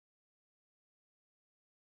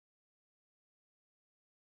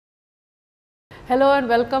Hello and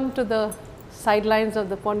welcome to the sidelines of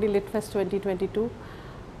the Pondi Lit Fest 2022.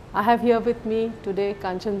 I have here with me today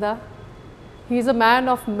Kanchan Da. He is a man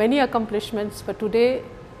of many accomplishments, but today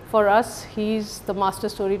for us he is the master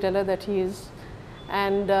storyteller that he is.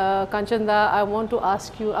 And Kanchan Da, I want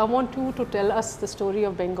you to tell us the story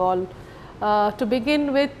of Bengal. To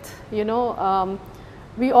begin with,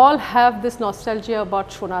 we all have this nostalgia about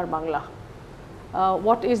Shonar Bangla.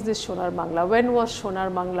 What is this Shonar Bangla? When was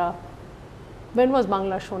Shonar Bangla? When was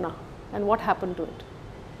Bangla Shona and what happened to it?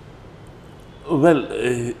 Well,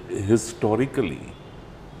 historically,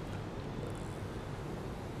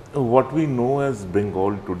 what we know as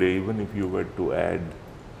Bengal today, even if you were to add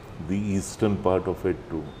the eastern part of it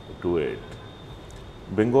to it,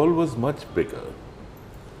 Bengal was much bigger.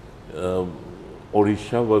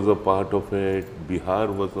 Odisha was a part of it,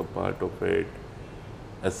 Bihar was a part of it,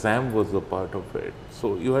 Assam was a part of it.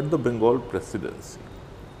 So you had the Bengal presidency.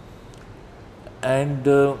 And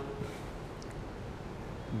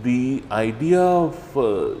the idea of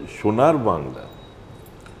Shonar Bangla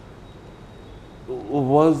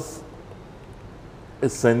was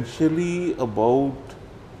essentially about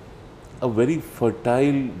a very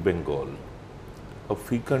fertile Bengal, a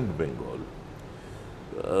fecund Bengal.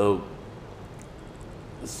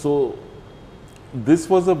 So this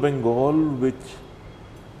was a Bengal which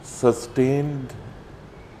sustained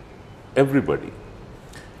everybody.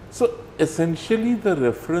 So essentially the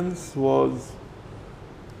reference was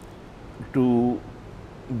to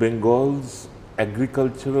Bengal's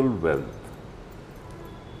agricultural wealth.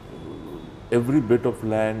 Every bit of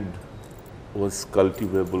land was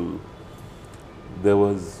cultivable. There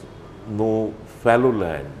was no fallow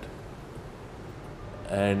land,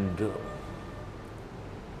 and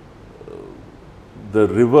the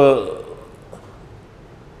river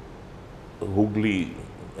Hooghly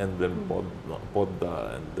and then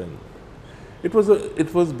Podda, and then it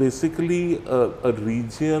was basically a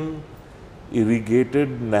region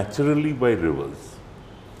irrigated naturally by rivers,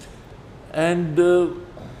 and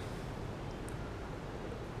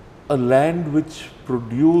a land which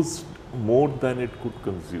produced more than it could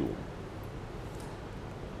consume.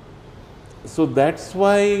 So that's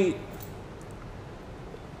why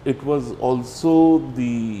it was also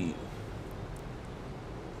the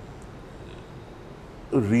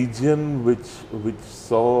region which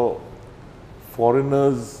saw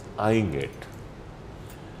foreigners eyeing it.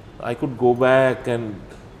 I could go back and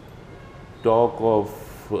talk of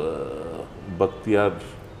Bakhtiyar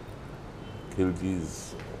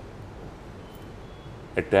Khilji's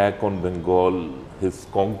attack on Bengal, his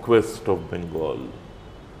conquest of Bengal.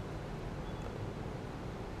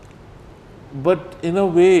 But in a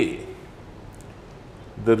way,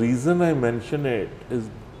 the reason I mention it is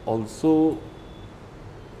also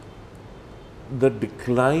the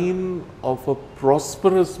decline of a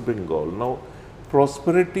prosperous Bengal. Now,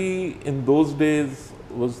 prosperity in those days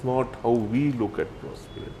was not how we look at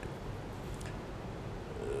prosperity.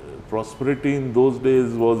 Prosperity in those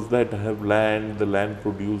days was that I have land, the land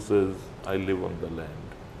produces, I live on the land.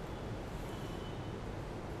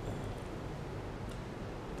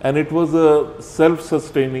 And it was a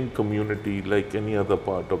self-sustaining community like any other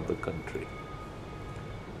part of the country.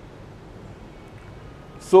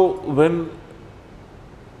 So when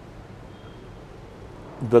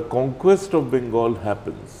the conquest of Bengal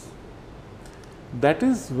happens, that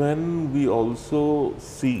is when we also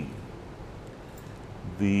see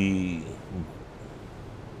the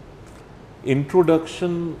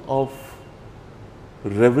introduction of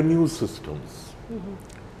revenue systems,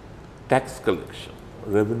 tax collection,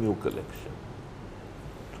 revenue collection,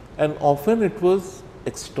 and often it was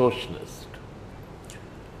extortionist.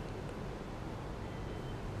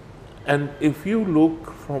 And if you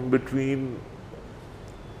look from between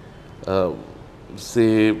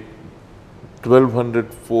say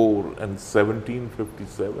 1204 and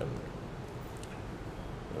 1757,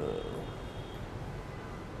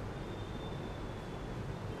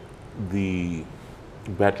 the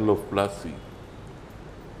Battle of Plassey,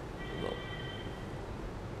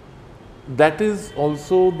 that is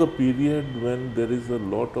also the period when there is a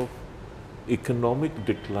lot of economic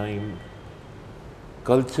decline,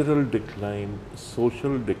 cultural decline,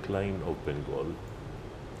 social decline of Bengal.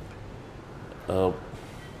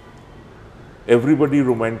 Everybody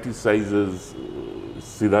romanticizes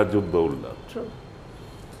Siraj-ud-Dowla,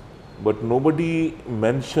 but nobody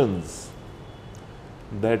mentions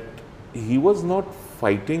that he was not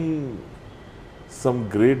fighting some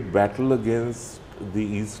great battle against the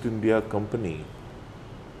East India Company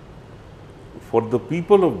for the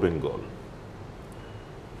people of Bengal.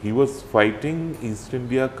 He was fighting East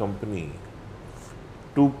India Company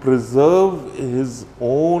to preserve his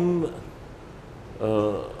own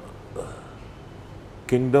uh,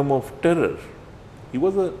 kingdom of terror. He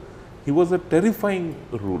was a terrifying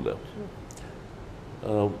ruler.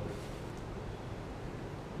 Uh,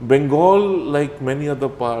 Bengal, like many other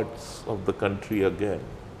parts of the country again,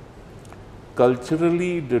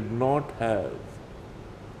 culturally did not have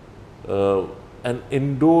an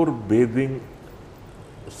indoor bathing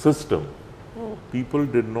system. People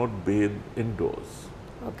did not bathe indoors.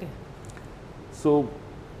 Okay. So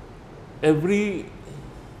every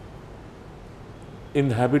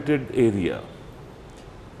inhabited area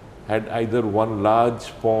had either one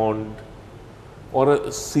large pond or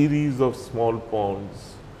a series of small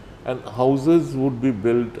ponds, and houses would be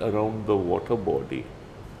built around the water body,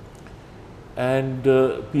 and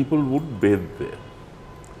people would bathe there,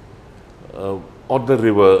 or the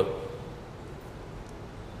river.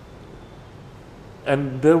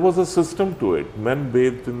 And there was a system to it. Men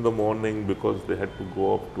bathed in the morning because they had to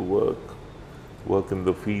go off to work in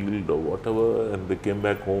the field or whatever, and they came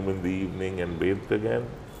back home in the evening and bathed again.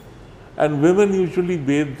 And women usually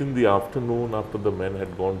bathed in the afternoon after the men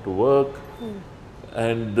had gone to work,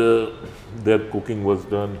 and their cooking was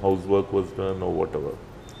done, housework was done, or whatever.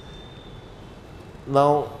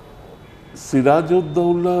 Now,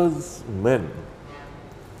 Siraj-ud-Dowla's men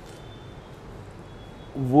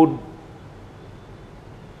would,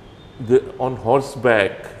 on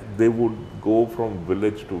horseback, they would go from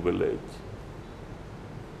village to village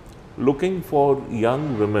looking for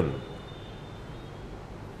young women,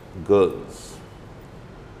 girls,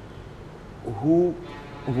 who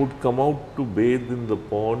would come out to bathe in the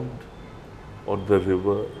pond or the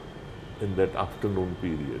river in that afternoon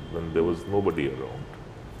period when there was nobody around.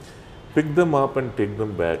 Pick them up and take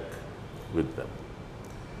them back with them.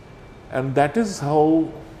 And that is how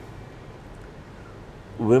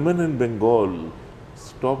women in Bengal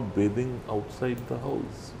stopped bathing outside the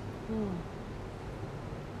house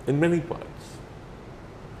in many parts.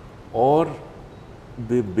 Or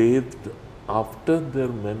they bathed after their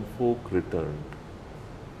menfolk returned.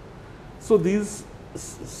 So these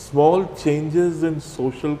small changes in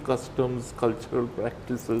social customs, cultural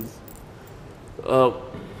practices,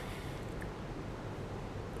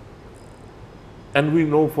 and we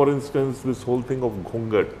know, for instance, this whole thing of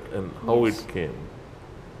ghungat and how it came.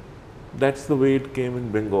 That's the way it came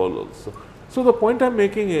in Bengal also. So the point I'm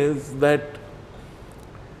making is that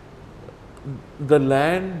the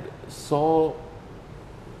land saw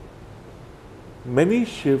many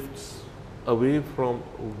shifts away from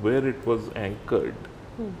where it was anchored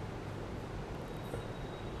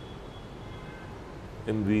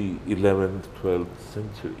in the 11th, 12th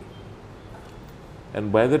century.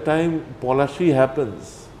 And by the time Polashi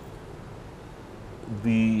happens,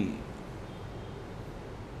 the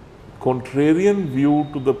contrarian view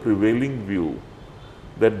to the prevailing view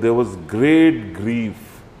that there was great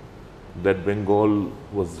grief that Bengal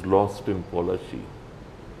was lost in Polashi.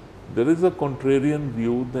 There is a contrarian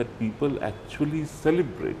view that people actually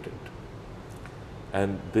celebrated,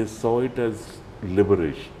 and they saw it as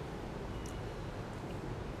liberation.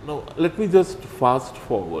 Now, let me just fast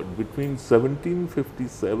forward between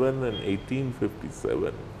 1757 and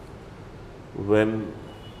 1857, when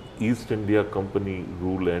East India Company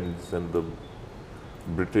rule ends and the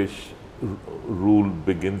British rule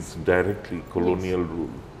begins directly, colonial rule.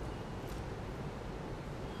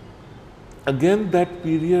 Again, that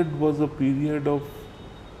period was a period of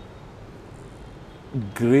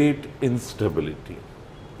great instability.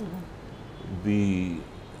 The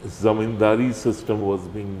zamindari system was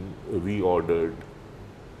being reordered.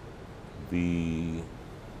 The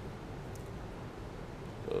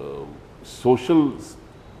social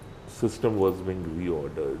system was being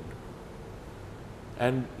reordered.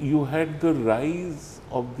 And you had the rise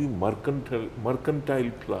of the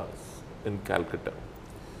mercantile class in Calcutta,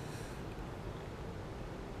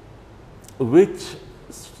 which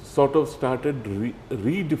sort of started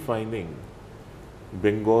redefining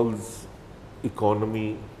Bengal's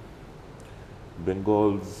economy,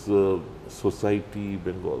 Bengal's society,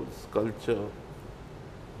 Bengal's culture.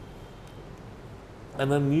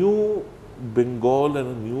 And a new Bengal and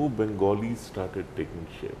a new Bengali started taking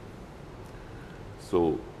shape.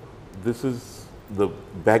 So this is the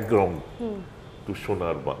background to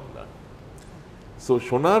Sonar Bangla. So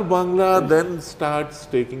Sonar Bangla then starts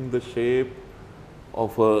taking the shape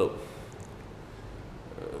of a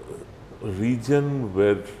region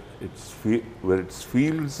where its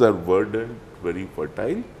fields are verdant, very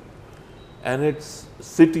fertile, and its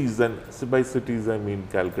cities, and by cities I mean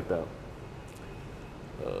Calcutta,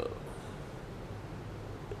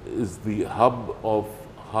 is the hub of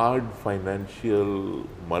hard financial,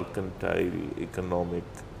 mercantile, economic,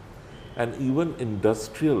 and even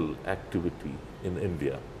industrial activity in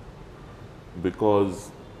India,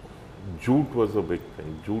 because jute was a big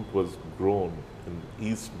thing. Jute was grown in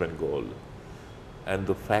East Bengal, and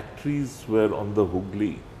the factories were on the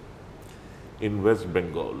Hooghly in West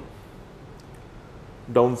Bengal,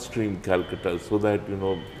 downstream Calcutta, so that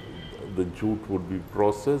the jute would be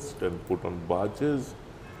processed and put on barges,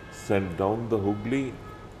 sent down the Hooghly,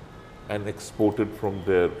 and exported from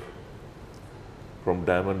there, from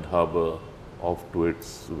Diamond Harbour, off to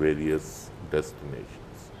its various destinations.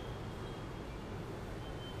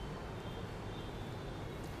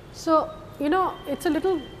 So, it's a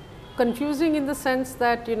little confusing in the sense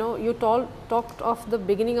that, you talked of the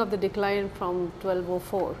beginning of the decline from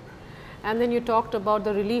 1204, and then you talked about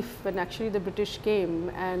the relief when actually the British came,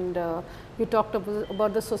 and you talked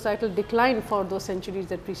about the societal decline for those centuries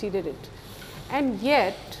that preceded it. And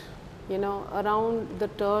yet, around the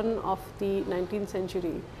turn of the 19th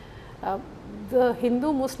century, the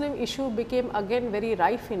Hindu-Muslim issue became again very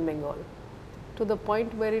rife in Bengal, to the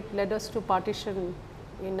point where it led us to partition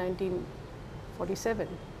in 1947.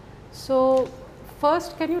 So,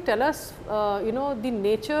 first can you tell us, the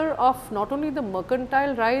nature of not only the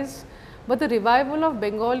mercantile rise, but the revival of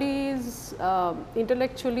Bengalis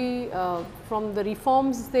intellectually from the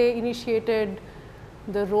reforms they initiated,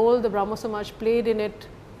 the role the Brahmo Samaj played in it,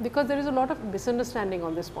 because there is a lot of misunderstanding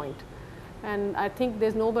on this point. And I think there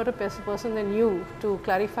is no better person than you to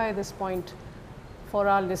clarify this point for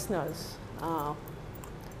our listeners.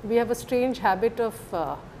 We have a strange habit of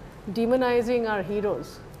demonizing our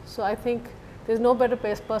heroes. So, I think there is no better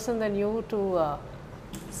person than you to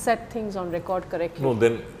set things on record correctly. No,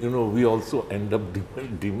 then we also end up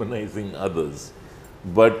demonizing others.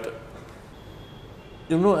 But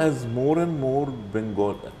as more and more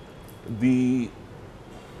Bengal, the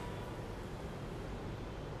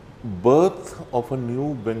birth of a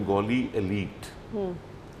new Bengali elite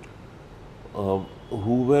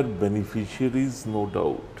who were beneficiaries, no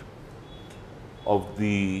doubt, of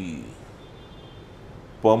the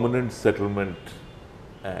Permanent Settlement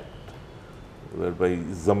Act, whereby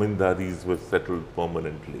zamindaris were settled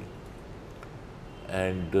permanently,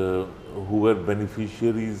 and who were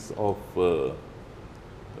beneficiaries of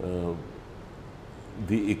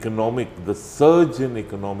the surge in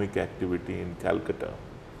economic activity in Calcutta.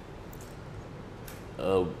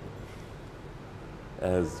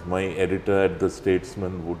 As my editor at the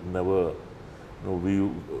Statesman would never,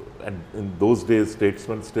 and in those days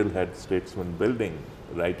Statesman still had Statesman building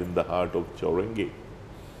right in the heart of Chowrangi,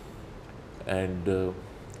 and it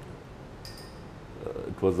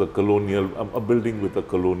was a building with a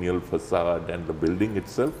colonial facade, and the building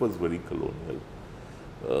itself was very colonial.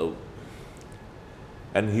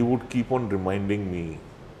 And he would keep on reminding me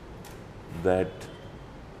that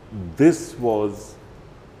this was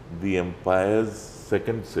the empire's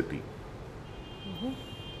second city.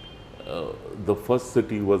 The first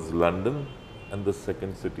city was London and the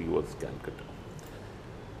second city was Calcutta.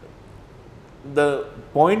 The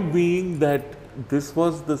point being that this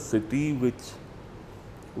was the city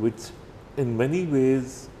which in many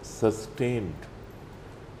ways sustained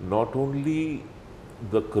not only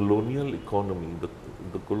the colonial economy,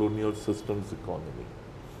 the colonial systems economy,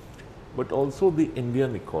 but also the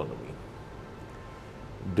Indian economy.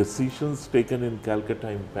 Decisions taken in Calcutta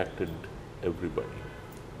impacted everybody.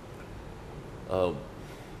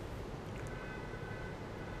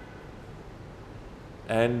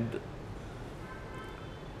 And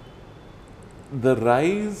the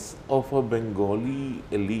rise of a Bengali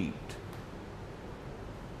elite,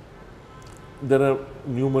 there are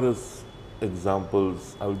numerous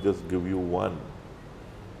examples. I will just give you one.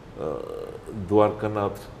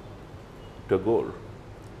 Dwarkanath Tagore,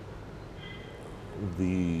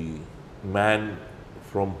 the man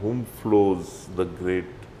from whom flows the great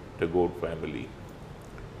Tagore family.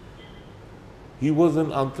 He was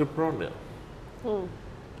an entrepreneur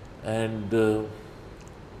and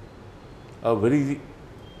a very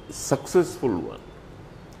successful one.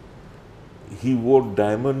 He wore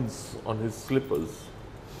diamonds on his slippers,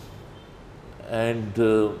 and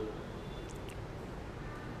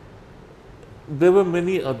there were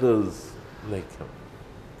many others like him.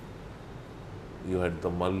 You had the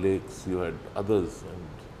Maliks, you had others, and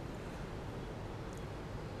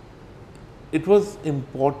it was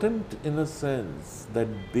important in a sense that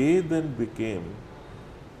they then became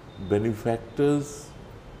benefactors,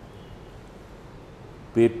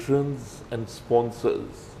 patrons and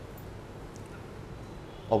sponsors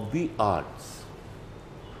of the arts.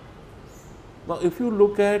 Now, if you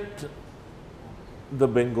look at the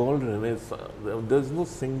Bengal Renaissance, there's no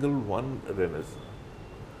single one Renaissance.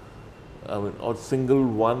 I mean, or single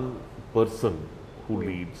one person who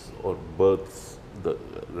leads or births the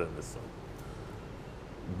Renaissance.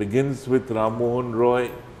 Begins with Ram Mohan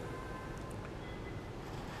Roy.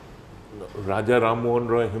 Raja Ram Mohan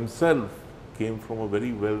Roy himself came from a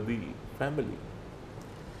very wealthy family,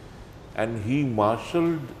 and he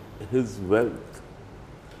marshaled his wealth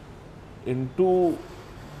into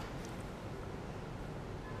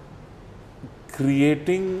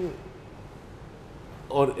creating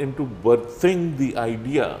or into birthing the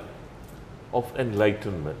idea of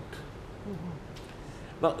enlightenment.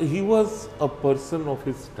 Now, he was a person of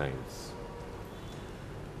his times.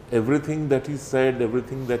 Everything that he said,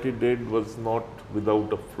 everything that he did was not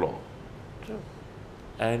without a flaw. True.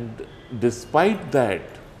 And despite that,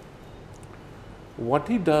 what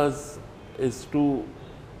he does is to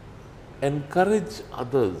encourage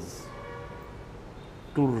others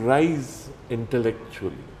to rise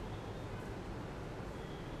intellectually,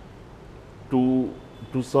 to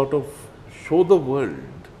sort of show the world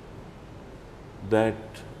that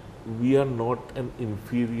we are not an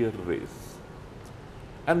inferior race.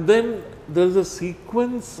 And then there is a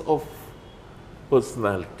sequence of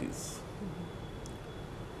personalities.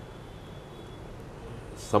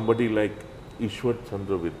 Somebody like Ishwar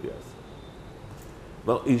Chandra Vidyasagar.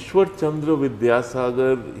 Now, Ishwar Chandra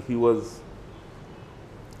Vidyasagar, he was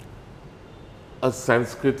a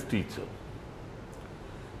Sanskrit teacher.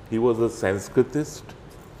 He was a Sanskritist,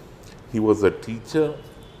 he was a teacher,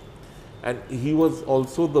 and he was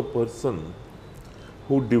also the person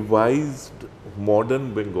who devised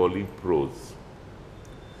modern Bengali prose.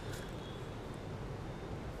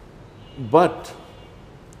 But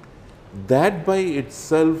that by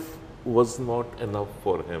itself was not enough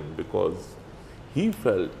for him, because he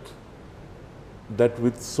felt that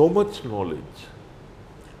with so much knowledge,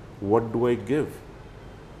 what do I give?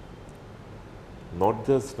 Not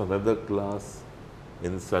just another class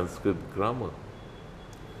in Sanskrit grammar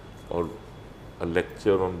or a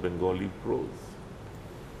lecture on Bengali prose.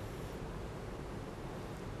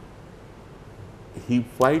 He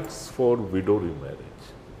fights for widow remarriage.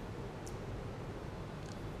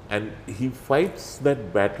 And he fights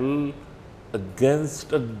that battle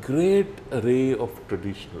against a great array of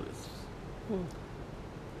traditionalists.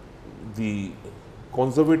 The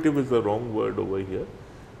conservative is the wrong word over here,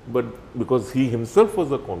 but because he himself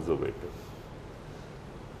was a conservative.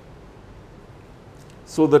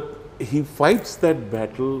 So that he fights that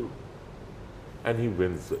battle and he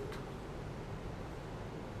wins it.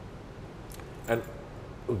 And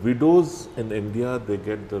widows in India, they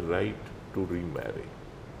get the right to remarry.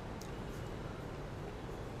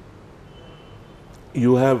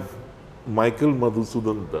 You have Michael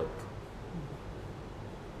Madhusudan Dutt.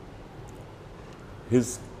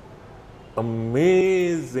 His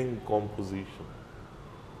amazing composition.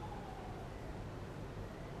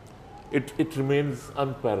 It remains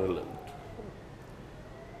unparalleled.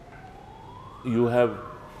 You have,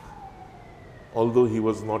 although he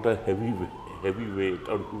was not a heavyweight,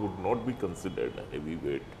 or he would not be considered a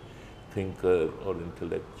heavyweight thinker or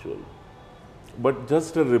intellectual, but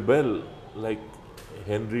just a rebel like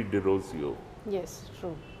Henry de Rosio. Yes,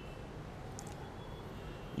 true.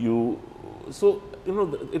 So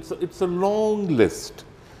it's a long list,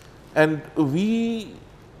 and we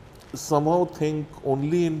somehow think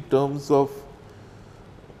only in terms of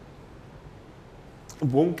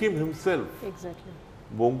Bankim himself. Exactly.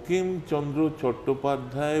 Bankim Chandra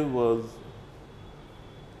Chattopadhyay was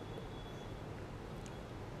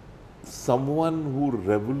someone who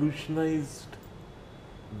revolutionized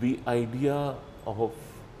the idea of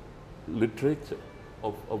literature,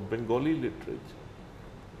 of Bengali literature,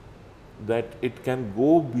 that it can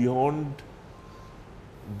go beyond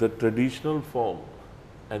the traditional form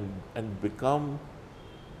and become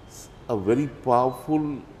a very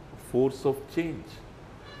powerful force of change,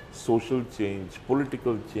 social change,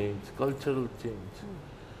 political change, cultural change.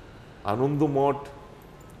 Anandamot,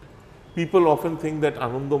 people often think that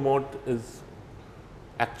Anandamot is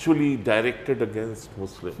actually directed against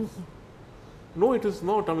Muslims. No, it is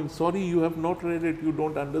not. I mean, sorry, you have not read it, you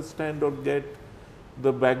don't understand or get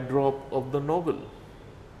the backdrop of the novel.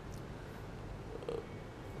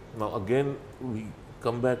 Now again, we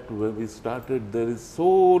come back to where we started. There is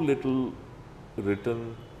so little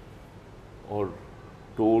written or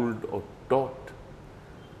told or taught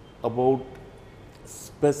about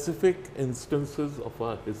specific instances of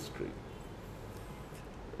our history.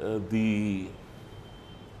 The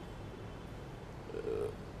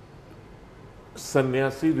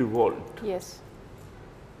Sannyasi revolt. Yes.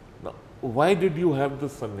 Now, why did you have the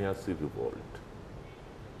Sannyasi revolt?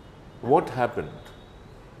 what happened,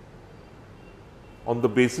 on the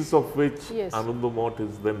basis of which Yes. Anandamot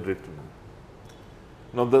is then written.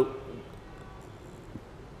 Now, the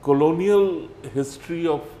colonial history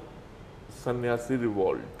of sannyasi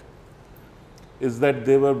revolt is that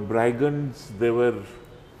they were brigands, they were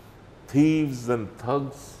thieves and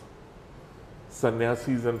thugs,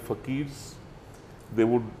 sannyasis and fakirs. They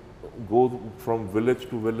would go from village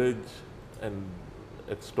to village and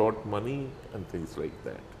extort money and things like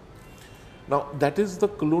that. Now, that is the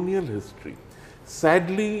colonial history.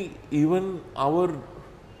 Sadly, even our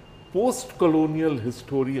post-colonial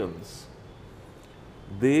historians,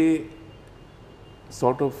 they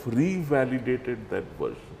sort of revalidated that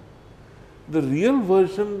version. The real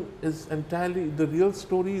version is entirely, the real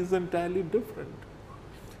story is entirely different.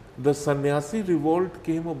 The sannyasi revolt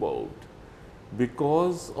came about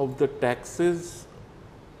because of the taxes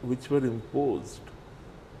which were imposed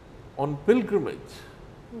on pilgrimage,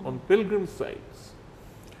 on pilgrim sites.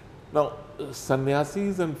 Now,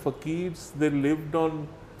 sannyasis and fakirs, they lived on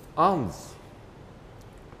alms,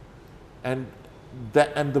 and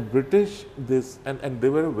the British, and they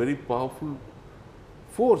were a very powerful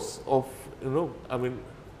force of, I mean,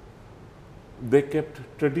 they kept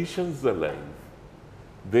traditions alive,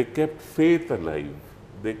 they kept faith alive,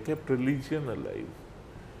 they kept religion alive.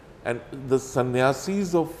 And the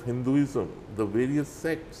sannyasis of Hinduism, the various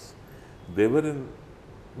sects, they were in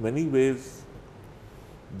many ways,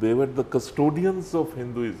 they were the custodians of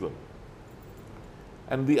Hinduism.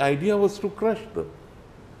 And the idea was to crush them.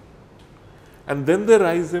 And then they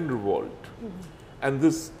rise in revolt. And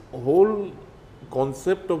this whole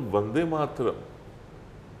concept of Vande Mataram,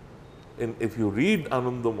 if you read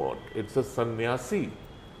Anandamot, it's a sannyasi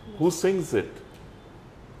who sings it.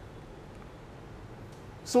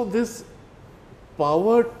 So this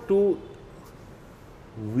power to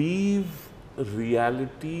weave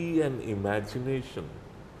reality and imagination.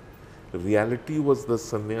 Reality was the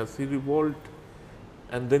sannyasi revolt,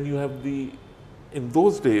 and then you have in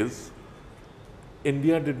those days,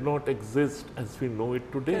 India did not exist as we know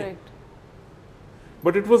it today. Correct.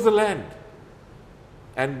 But it was a land.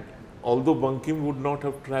 And although Bankim would not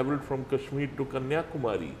have traveled from Kashmir to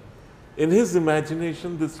Kanyakumari, in his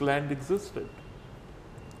imagination this land existed.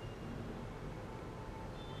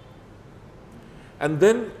 And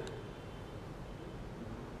then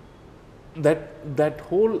that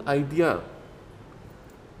whole idea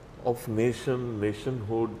of nation,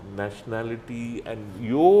 nationhood, nationality, and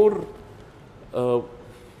your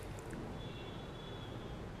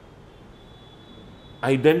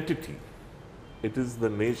identity. It is the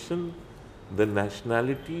nation, the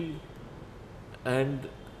nationality, and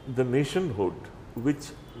the nationhood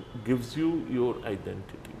which gives you your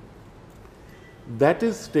identity. That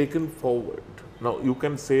is taken forward. Now, you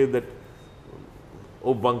can say that,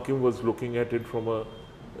 oh, Bankim was looking at it from a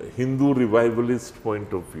Hindu revivalist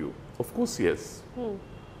point of view. Of course, yes.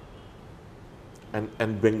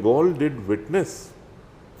 And Bengal did witness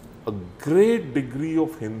a great degree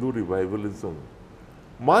of Hindu revivalism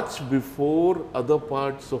much before other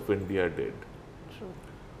parts of India did. True.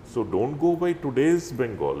 So don't go by today's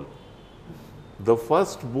Bengal. The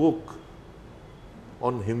first book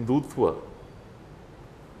on Hindutva,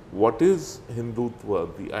 what is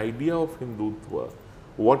Hindutva, the idea of Hindutva,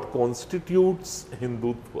 what constitutes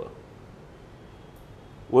Hindutva,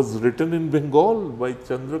 was written in Bengal by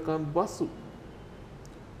Chandrakant Basu.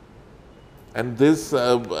 And this,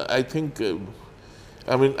 I think,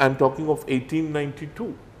 I mean, I'm talking of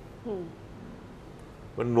 1892,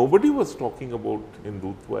 when nobody was talking about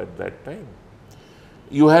Hindutva at that time.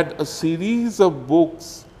 You had a series of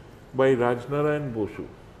books by Rajnarayan Boshu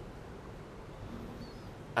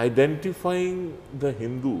identifying the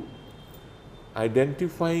Hindu,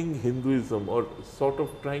 identifying Hinduism, or sort of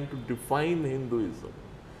trying to define Hinduism.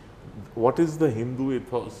 What is the Hindu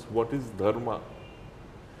ethos? What is Dharma?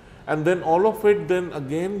 And then all of it then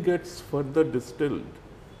again gets further distilled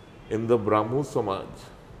in the Brahmo Samaj.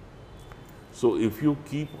 So if you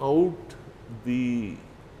keep out the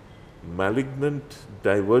malignant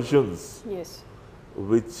diversions, Yes.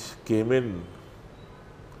 which came in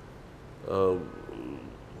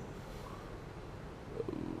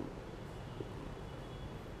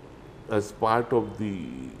as part of the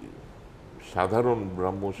Sadharan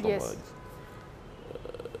Brahmo Samaj, Yes.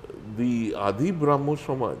 The Adi Brahmo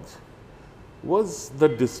Samaj was the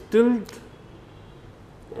distilled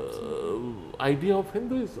idea of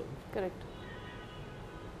Hinduism. Correct.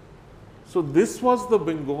 So this was the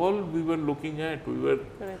Bengal we were looking at.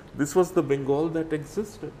 Correct. This was the Bengal that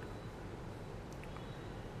existed.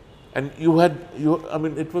 And I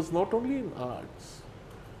mean, it was not only in arts.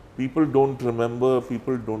 People don't remember,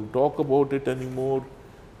 people don't talk about it anymore.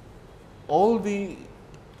 All the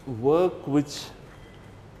work which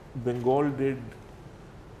Bengal did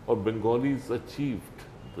or Bengalis achieved,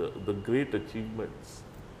 the great achievements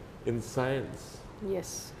in science.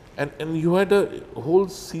 Yes. And you had a whole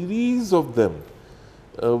series of them.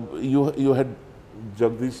 You had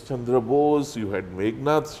Jagdish Chandra Bose, you had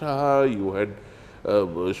Meghnad Shah, you had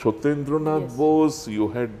Shotendranath Yes. Bose, you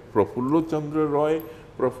had Prafullo Chandra Roy.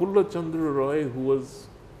 Prafullo Chandra Roy, who was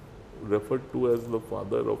referred to as the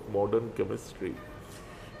father of modern chemistry,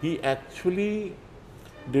 he actually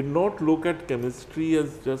did not look at chemistry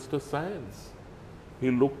as just a science.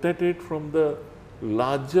 He looked at it from the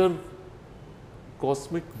larger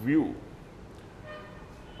cosmic view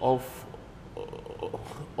of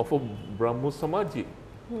a Brahmo Samaji.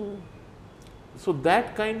 So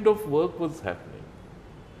that kind of work was happening.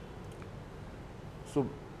 So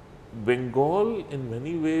Bengal, in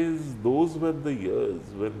many ways, those were the years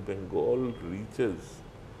when Bengal reaches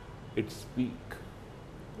its peak.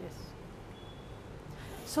 Yes.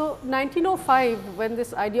 So 1905, when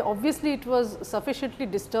this idea, obviously it was sufficiently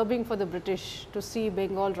disturbing for the British to see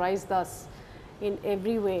Bengal rise thus in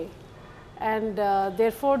every way, and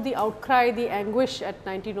therefore the outcry, the anguish at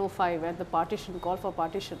 1905 at the partition, call for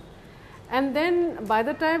partition. And then by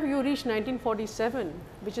the time you reach 1947,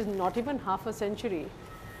 which is not even half a century,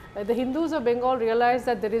 the Hindus of Bengal realized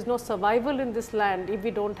that there is no survival in this land if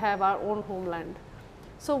we don't have our own homeland.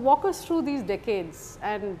 So walk us through these decades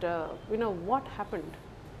and what happened.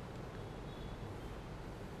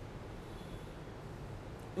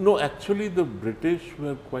 No, actually the British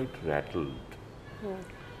were quite rattled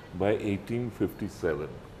by 1857,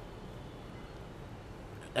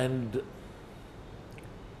 and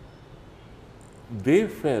they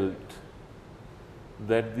felt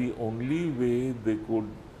that the only way they could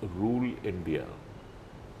rule India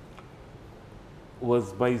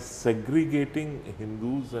was by segregating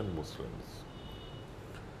Hindus and Muslims.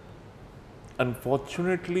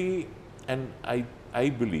 Unfortunately, and I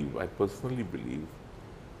believe, I personally believe,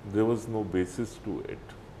 there was no basis to it.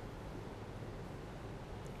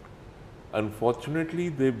 Unfortunately,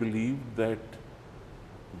 they believed that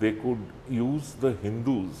they could use the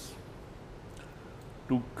Hindus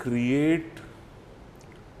to create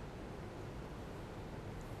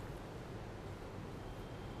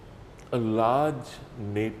a large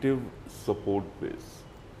native support base,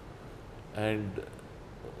 and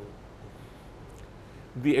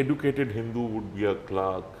the educated Hindu would be a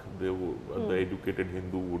clerk, the educated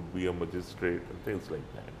Hindu would be a magistrate and things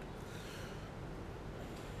like that.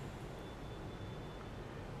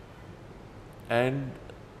 And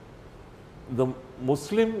the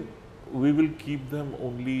Muslim, we will keep them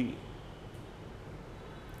only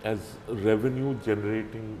as revenue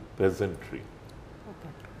generating peasantry. Okay.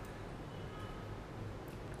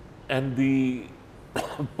 And the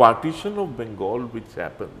partition of Bengal which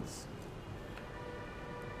happens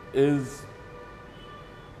is,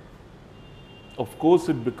 of course,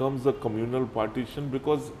 it becomes a communal partition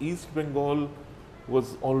because East Bengal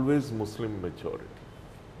was always Muslim majority.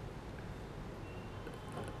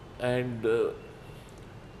 And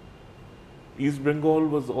East Bengal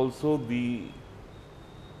was also the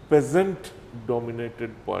peasant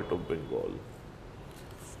dominated part of Bengal.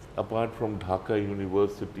 Apart from Dhaka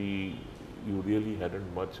University, you really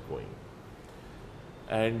hadn't much going.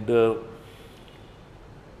 And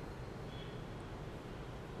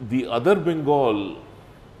the other Bengal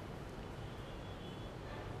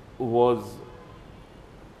was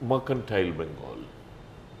mercantile Bengal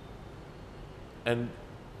and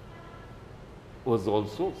was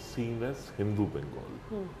also seen as Hindu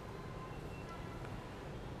Bengal.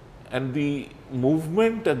 And the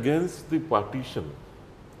movement against the partition,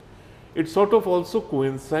 it sort of also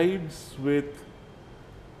coincides with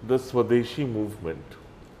the Swadeshi movement,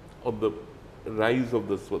 of the rise of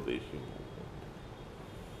the Swadeshi movement.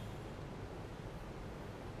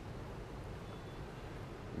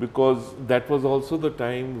 Because that was also the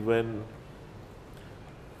time when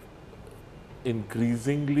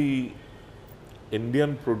increasingly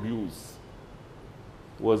Indian produce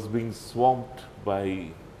was being swamped by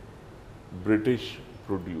British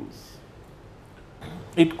produce.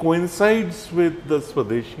 It coincides with the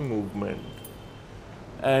Swadeshi movement,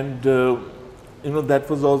 and that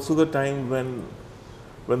was also the time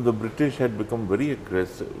when the British had become very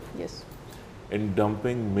aggressive Yes. in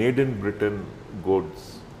dumping made in Britain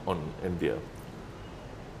goods on India.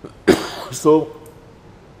 So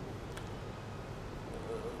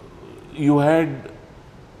you had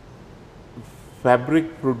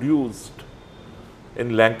fabric produced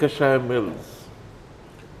in Lancashire mills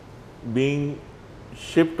being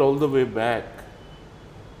shipped all the way back,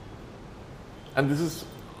 and this is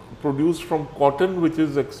produced from cotton which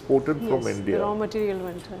is exported from Yes, India the raw material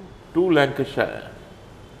went. to Lancashire.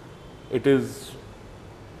 It is,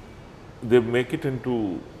 they make it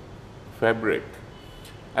into fabric,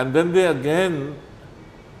 and then they again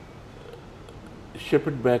ship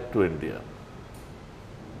it back to India.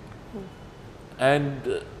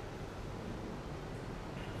 And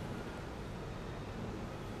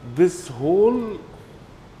this whole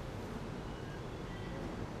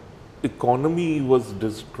economy was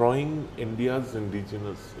destroying India's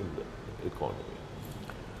indigenous economy.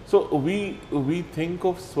 So we think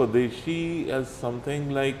of Swadeshi as something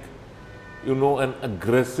like, you know, an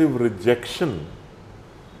aggressive rejection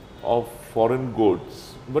of foreign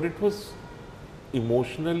goods, but it was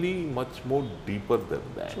emotionally much more deeper than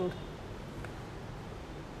that. True.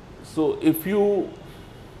 So if you,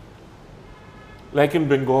 like in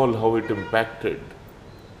Bengal, how it impacted.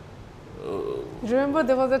 Remember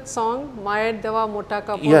there was that song, Mayed Dewa Mota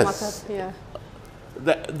Kapor Yes. Matha. Yeah.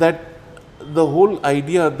 That the whole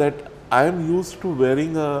idea that I am used to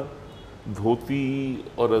wearing a dhoti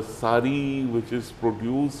or a sari which is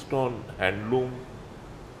produced on handloom,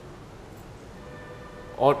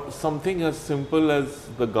 or something as simple as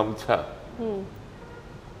the gamcha.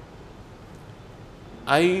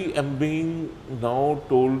 I am being now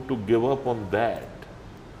told to give up on that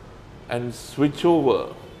and switch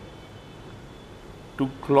over to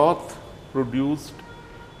cloth produced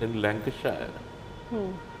in Lancashire.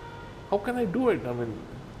 How can I do it? I mean,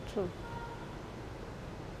 True.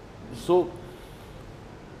 so,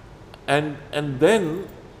 and then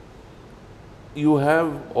you have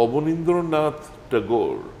Abanindranath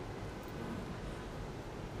Tagore.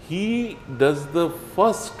 He does the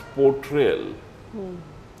first portrayal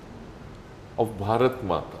of Bharat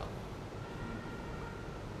Mata.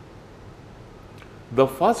 The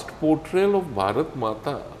first portrayal of Bharat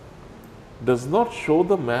Mata does not show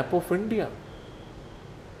the map of India.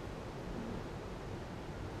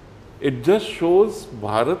 It just shows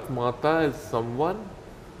Bharat Mata as someone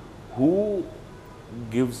who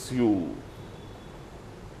gives you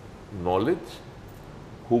knowledge,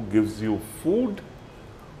 who gives you food,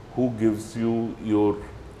 who gives you your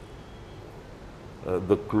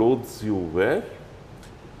the clothes you wear,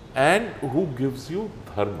 and who gives you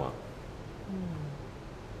dharma.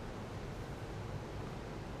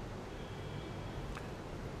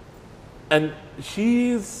 And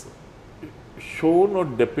she is shown or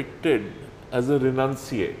depicted as a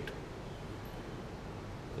renunciate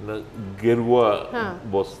in a Gerwa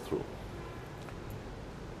Bostru.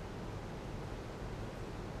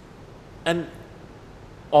 And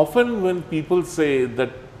often when people say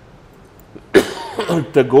that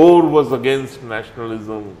Tagore was against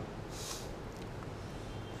nationalism,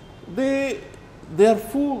 they are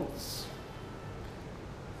fools.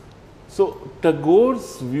 So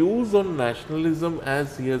Tagore's views on nationalism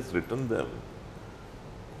as he has written them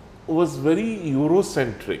was very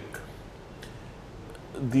Eurocentric.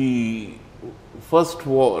 The first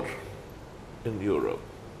war in Europe,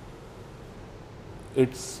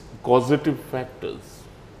 its causative factors,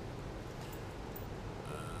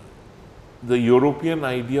 the European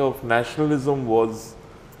idea of nationalism was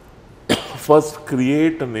first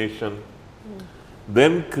create a nation,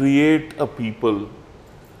 then create a people,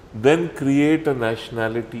 then create a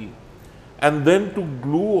nationality, and then to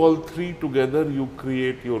glue all three together you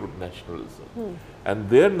create your nationalism. And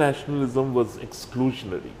their nationalism was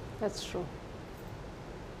exclusionary. That's true.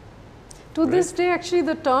 To this day, actually,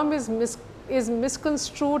 the term is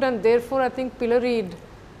misconstrued and therefore I think pilloried,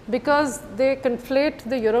 because they conflate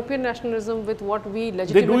the European nationalism with what we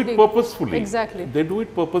legitimately. They do it purposefully. Exactly. They do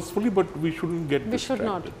it purposefully, but we shouldn't get distracted. We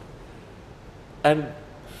should not. And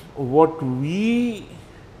what we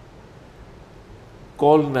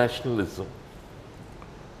call nationalism,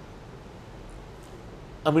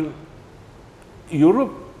 I mean,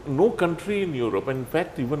 Europe, no country in Europe, in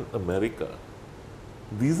fact even America,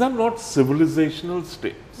 these are not civilizational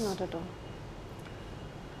states. Not at all.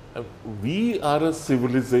 We are a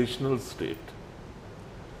civilizational state.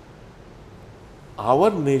 Our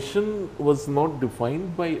nation was not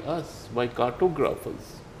defined by us, by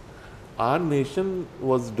cartographers. Our nation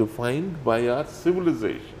was defined by our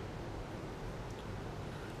civilization.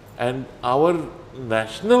 And our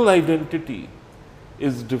national identity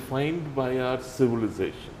is defined by our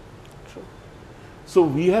civilization. True. So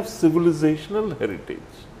we have civilizational heritage,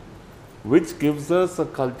 which gives us a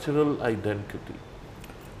cultural identity,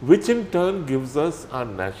 which in turn gives us our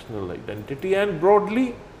national identity. And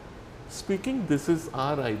broadly speaking, this is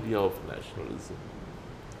our idea of nationalism.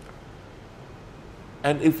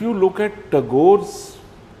 And if you look at Tagore's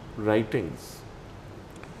writings,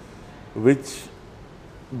 which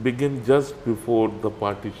begin just before the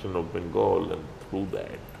partition of Bengal and through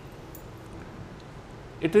that,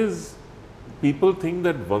 it is, people think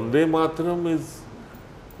that Vande Mataram is,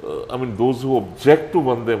 I mean, those who object to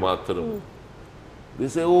Vande Mataram, they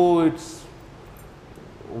say, oh, it's,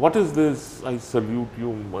 what is this? I salute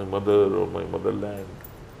you, my mother or my motherland.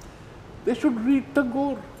 They should read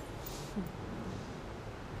Tagore.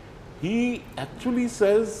 He actually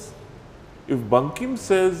says, if Bankim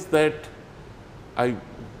says that I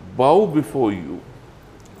bow before you,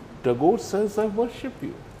 Tagore says I worship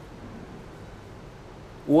you.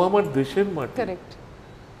 ও আমার দেশের মাটি। Correct.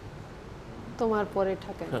 তোমার পরে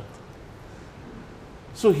থাকে না।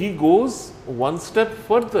 So he goes one step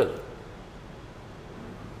further.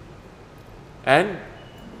 And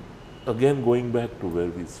again, going back to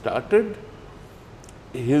where we started,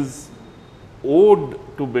 his ode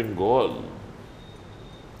to Bengal,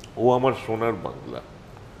 O Amar Sonar Bangla,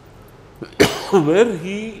 where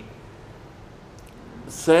he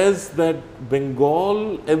says that Bengal,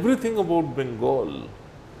 everything about Bengal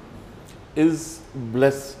is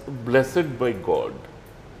blessed by God.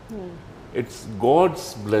 It's God's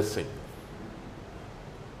blessing.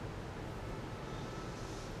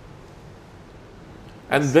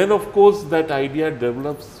 And then, of course, that idea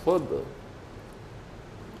develops further.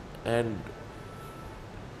 And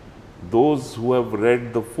those who have read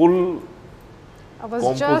the full I was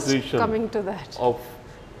composition just coming to that. of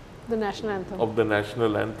The national anthem. the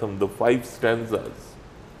national anthem, the 5 stanzas.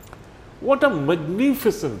 What a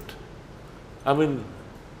magnificent, I mean,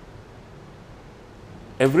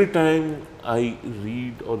 every time I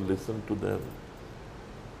read or listen to them,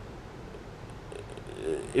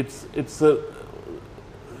 it's a,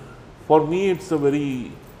 for me, it's a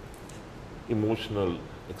very emotional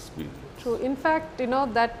experience. True. In fact, you know,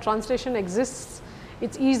 that translation exists.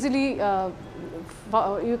 It's easily,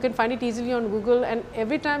 you can find it easily on Google, and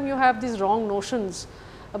every time you have these wrong notions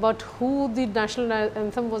about who the national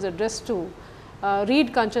anthem was addressed to,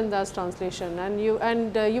 read Kanchan Das translation, and you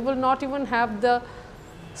will not even have the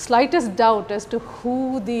slightest doubt as to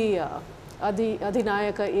who the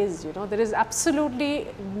Adhinayaka is. You know, there is absolutely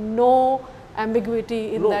no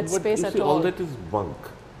ambiguity in that space at all. All that is bunk.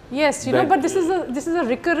 Yes, you know, but this is a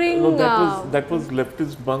recurring. No, that was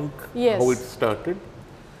leftist bunk. Yes. How it started,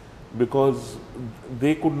 because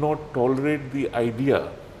they could not tolerate the idea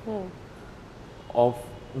of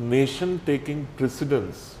nation taking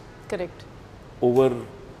precedence. Correct. Over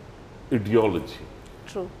ideology.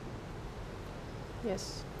 True.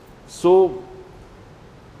 Yes. So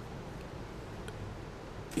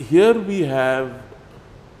here we have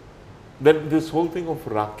then this whole thing of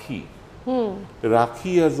Rakhi.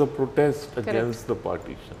 Rakhi as a protest against the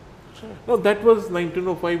partition. Sure. Now that was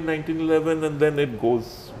 1905, 1911, and then it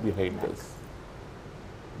goes behind us.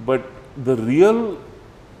 But the real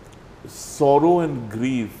sorrow and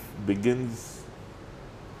grief begins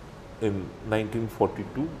in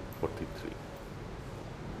 1942-43.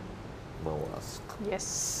 Now ask.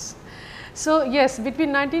 Yes. So yes,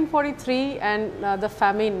 between 1943 and the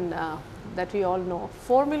famine that we all know,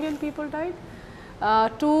 4 million people died.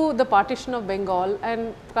 To the partition of Bengal,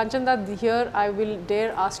 and Kanchanda, here I will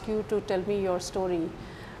dare ask you to tell me your story.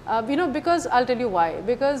 You know, because I'll tell you why.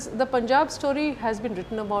 Because the Punjab story has been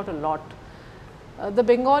written about a lot. The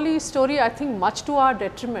Bengali story, I think much to our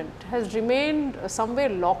detriment, has remained somewhere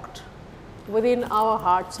locked within our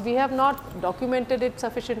hearts. We have not documented it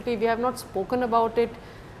sufficiently, we have not spoken about it.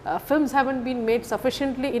 Films haven't been made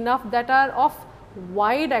sufficiently enough that are of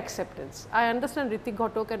wide acceptance. I understand Ritik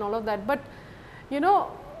Ghatak and all of that, but you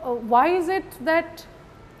know, why is it that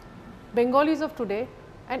Bengalis of today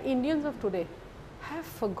and Indians of today have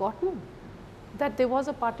forgotten that there was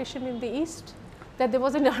a partition in the East, that there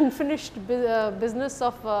was an unfinished business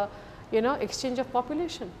of, you know, exchange of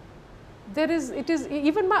population? There is, it is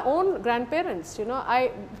even my own grandparents, you know,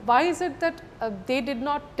 why is it that they did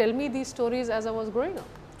not tell me these stories as I was growing up?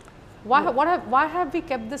 Why have we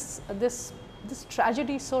kept this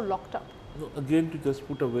tragedy so locked up? No, again, to just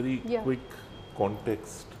put a very quick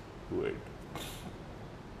context to it.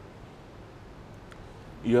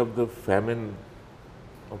 You have the famine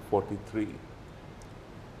of 43,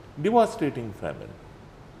 devastating famine.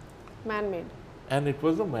 Man-made. And it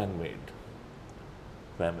was a man-made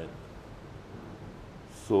famine.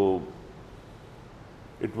 So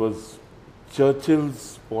it was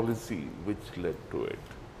Churchill's policy which led to it.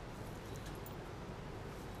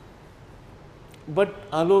 But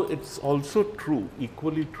Alo, it's also true,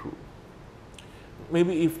 equally true.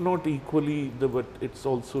 Maybe if not equally, but it's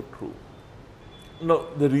also true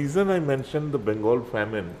No, the reason I mentioned the Bengal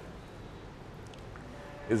famine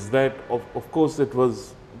is that, of course, it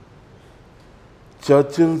was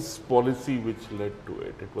Churchill's policy which led to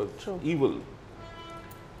it. It was True. evil.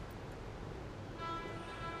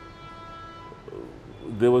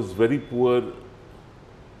 There was very poor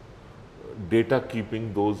data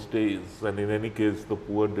keeping those days, and in any case, the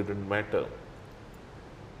poor didn't matter.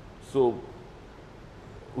 So,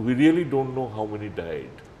 we really don't know how many died.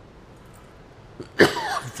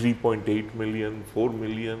 3.8 million, 4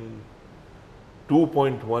 million,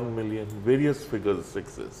 2.1 million, various figures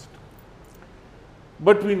exist.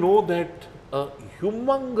 But we know that a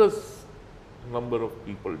humongous number of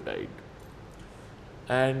people died.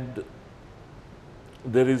 And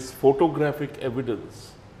there is photographic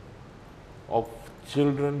evidence of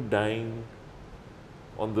children dying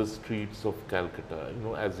on the streets of Calcutta. You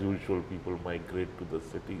know, as usual, people migrate to the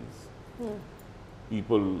cities.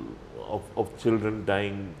 People of children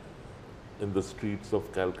dying in the streets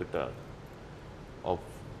of Calcutta, of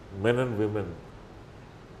men and women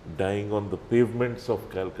dying on the pavements of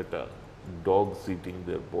Calcutta, dogs eating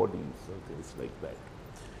their bodies and things like that.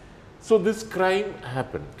 So this crime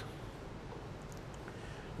happened.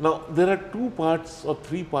 Now, there are two parts or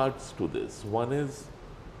three parts to this. One is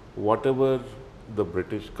whatever the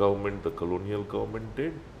British government, the colonial government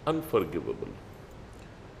did, unforgivable.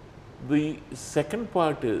 The second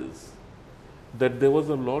part is that there was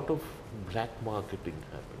a lot of black marketing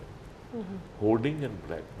happening, hoarding and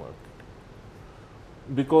black marketing,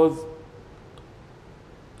 because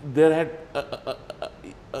there had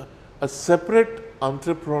a separate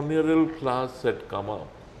entrepreneurial class had come up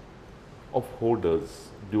of hoarders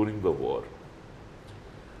during the war,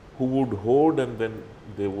 who would hoard and then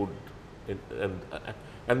they would,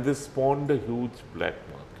 and this spawned a huge black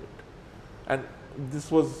market. And this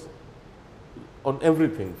was on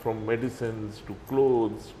everything from medicines to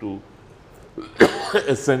clothes to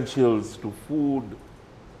essentials to food.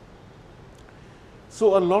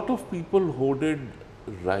 So a lot of people hoarded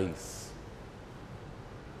rice,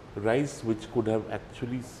 which could have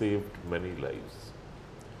actually saved many lives.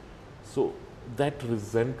 So that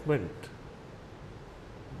resentment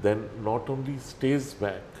then not only stays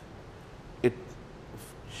back, it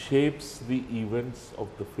shapes the events of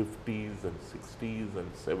the 50s and 60s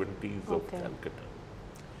and 70s of Calcutta.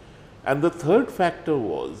 And the third factor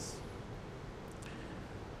was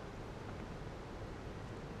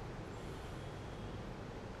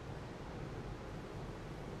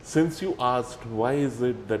since you asked why is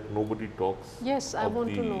it that nobody talks of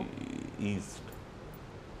the East,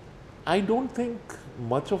 I don't think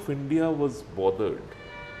much of India was bothered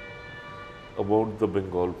about the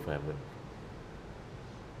Bengal famine.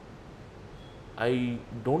 I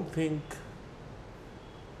don't think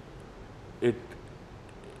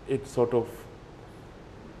it sort of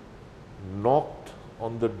knocked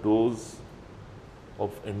on the doors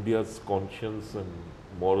of India's conscience and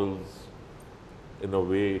morals in a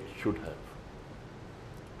way it should have.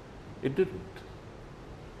 It didn't.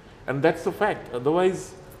 And that's the fact.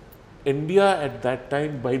 Otherwise, India at that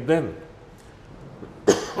time, by then,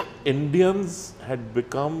 Indians had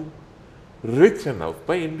become rich enough.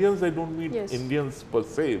 By Indians, I don't mean Indians per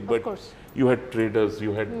se, but you had traders,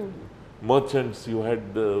 you had merchants, you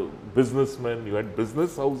had businessmen, you had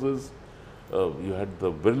business houses, you had the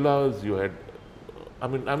villas, you had, I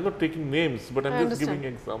mean, I'm not taking names, but I'm just giving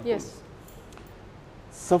examples. Yes.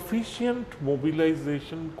 Sufficient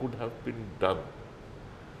mobilization could have been done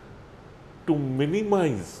to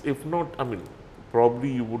minimize, if not, I mean,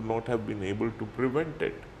 probably you would not have been able to prevent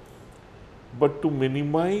it, but to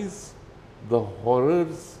minimize the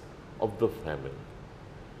horrors of the famine.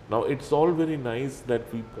 Now, it's all very nice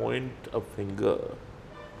that we point a finger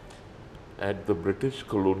at the British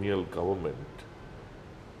colonial government.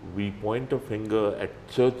 We point a finger at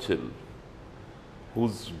Churchill,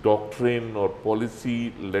 whose doctrine or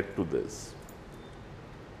policy led to this.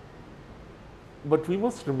 But we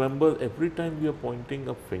must remember, every time we are pointing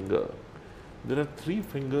a finger, there are three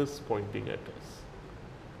fingers pointing at us.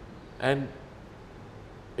 And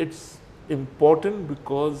it's important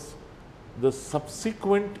because the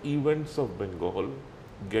subsequent events of Bengal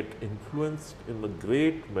get influenced in a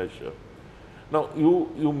great measure. Now,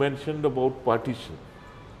 you mentioned about partition.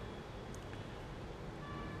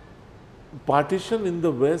 Partition in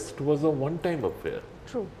the West was a one-time affair.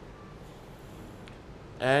 True.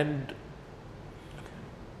 And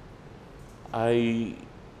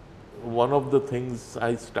one of the things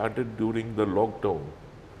I started during the lockdown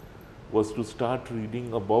was to start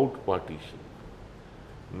reading about partition,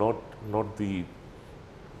 not the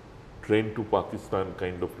train to Pakistan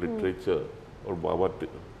kind of literature or Baba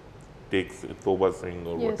takes Toba Singh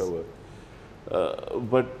or Yes. whatever.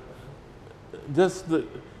 But just the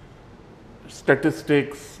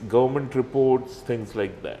statistics, government reports, things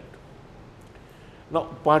like that. Now,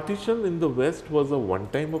 partition in the West was a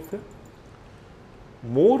one-time affair.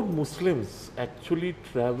 More Muslims actually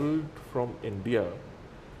traveled from India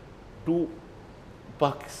to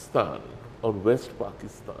Pakistan or West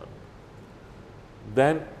Pakistan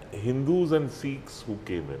than Hindus and Sikhs who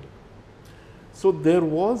came in. So there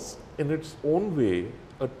was, in its own way,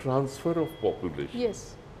 a transfer of population.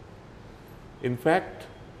 Yes. In fact,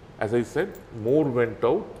 as I said, more went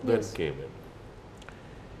out than Yes. came in.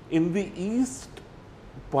 In the East,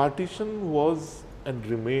 partition was and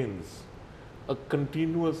remains a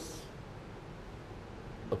continuous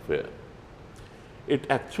affair. It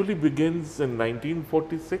actually begins in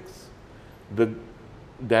 1946, the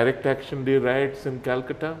Direct Action Day riots in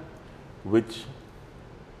Calcutta, which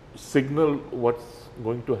signal what's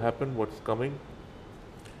going to happen, what's coming.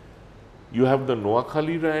 You have the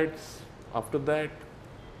Noakhali riots after that.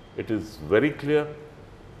 It is very clear.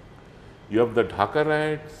 You have the Dhaka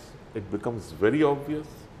riots. It becomes very obvious.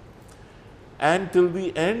 And till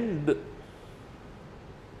the end,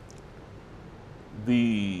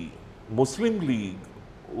 the Muslim League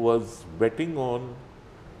was betting on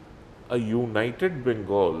a united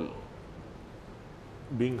Bengal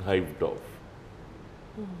being hived off.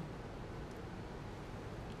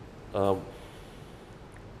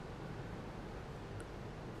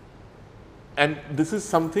 And this is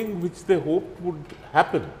something which they hoped would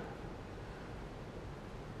happen.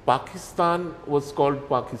 Pakistan was called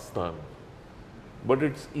Pakistan, but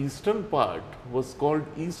its eastern part was called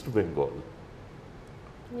East Bengal.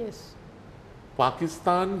 Yes.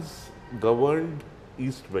 Pakistan's governed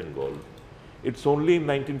East Bengal. It's only in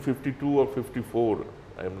 1952 or 54,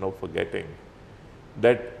 I am now forgetting,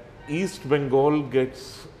 that East Bengal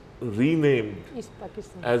gets renamed East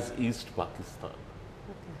Pakistan. as East Pakistan.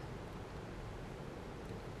 Okay.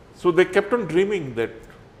 So they kept on dreaming that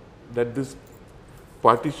this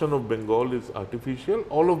partition of Bengal is artificial.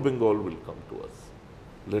 All of Bengal will come to us.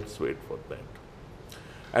 Let's wait for that.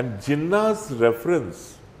 And Jinnah's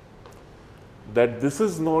reference that this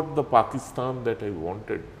is not the Pakistan that I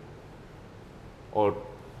wanted, or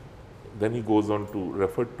then he goes on to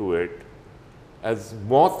refer to it as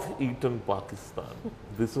moth-eaten Pakistan.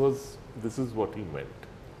 This is what he meant.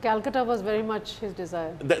 Calcutta was very much his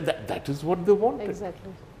desire. That is what they wanted.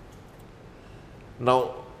 Exactly.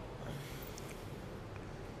 Now,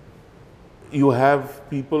 you have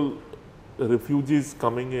people, refugees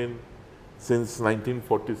coming in since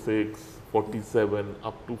 1946, 47,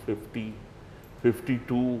 up to 50,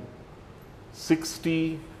 52,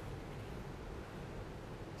 60,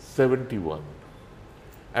 71.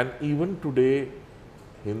 And even today,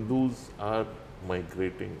 Hindus are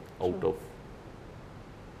migrating out of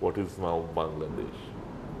what is now Bangladesh.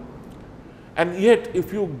 And yet,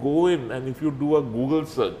 if you go in and if you do a Google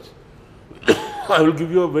search, I will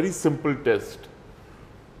give you a very simple test.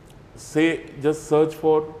 Say, just search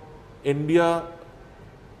for India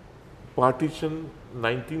partition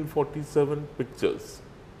 1947 pictures.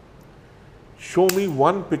 Show me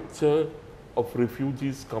one picture of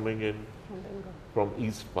refugees coming in from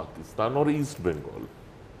East Pakistan or East Bengal.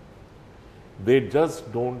 They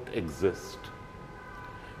just don't exist.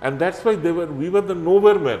 And that's why we were the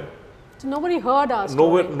nowhere men. So nobody heard our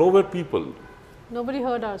story. Nowhere people. Nobody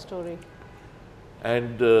heard our story.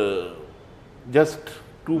 And just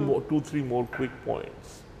two, three more quick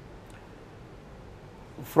points.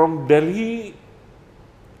 From Delhi,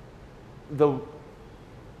 the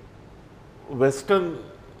western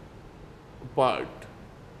part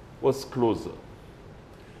was closer.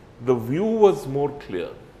 The view was more clear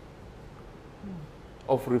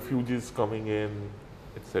of refugees coming in,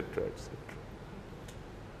 etc., etc.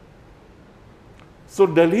 So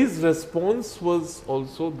Delhi's response was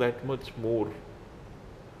also that much more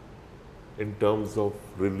in terms of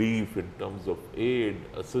relief, in terms of aid,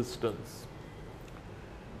 assistance.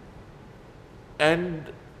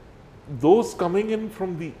 And those coming in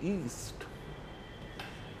from the east.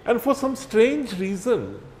 And for some strange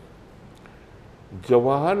reason,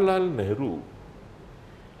 Jawaharlal Nehru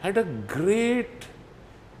had a great,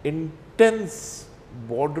 intense,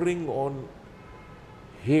 bordering on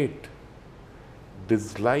hate,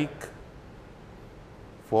 dislike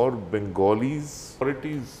for Bengalis,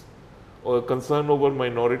 minorities, or concern over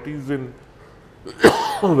minorities in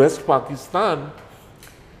West Pakistan.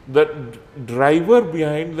 The driver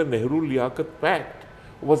behind the Nehru-Liaquat Pact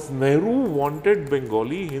was Nehru wanted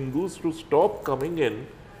Bengali Hindus to stop coming in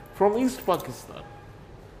from East Pakistan.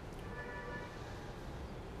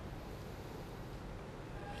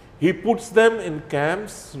 He puts them in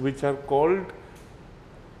camps which are called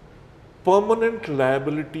permanent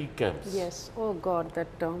liability camps. Yes. Oh God,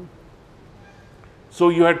 that term. So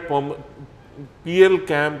you had PL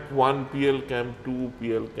camp 1, PL camp 2,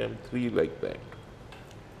 PL camp 3, like that.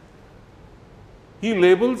 He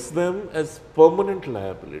labels them as permanent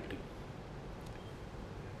liability.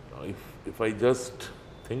 Now, if I just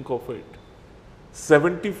think of it,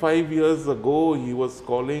 75 years ago, he was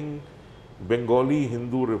calling Bengali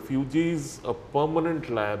Hindu refugees a permanent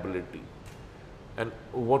liability. And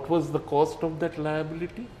what was the cost of that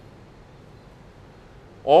liability?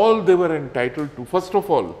 All they were entitled to, first of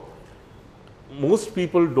all, most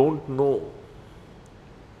people don't know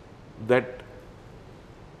that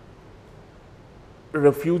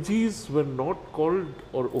refugees were not called,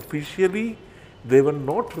 or officially they were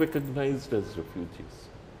not recognized as refugees.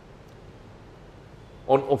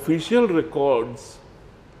 On official records,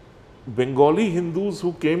 Bengali Hindus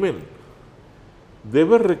who came in, they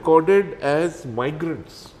were recorded as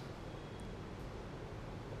migrants,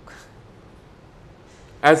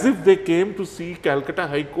 as if they came to see Calcutta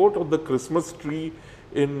High Court or the Christmas tree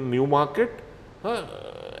in Newmarket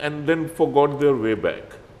and then forgot their way back.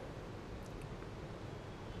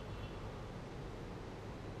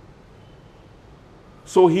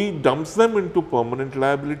 So he dumps them into permanent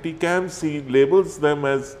liability camps, he labels them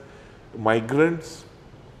as migrants,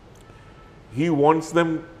 he wants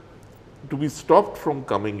them to be stopped from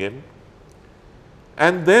coming in,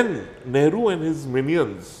 and then Nehru and his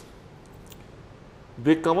minions,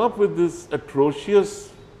 they come up with this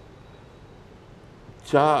atrocious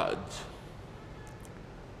charge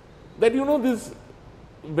that, you know, these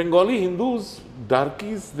Bengali Hindus,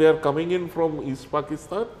 darkies, they are coming in from East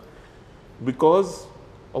Pakistan because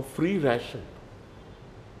of free ration.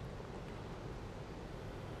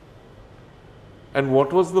 And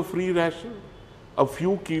what was the free ration? A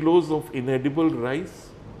few kilos of inedible rice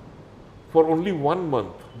for only 1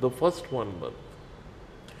 month, the first 1 month.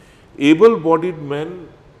 Able-bodied men,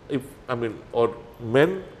 or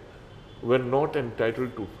men were not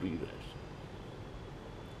entitled to free ration.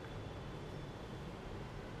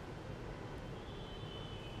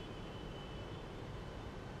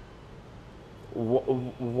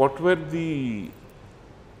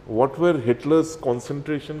 What were Hitler's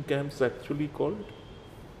concentration camps actually called?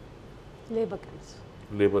 Labor camps.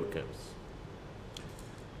 Labor camps.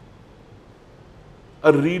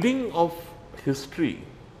 A reading of history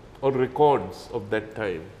or records of that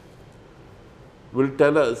time will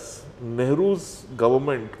tell us Nehru's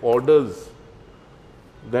government orders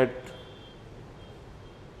that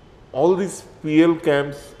all these PL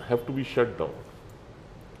camps have to be shut down,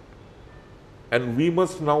 and we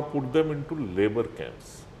must now put them into labor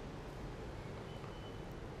camps.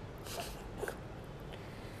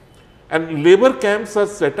 And labor camps are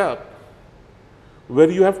set up where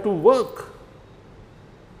you have to work.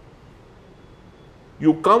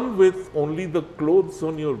 You come with only the clothes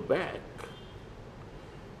on your back.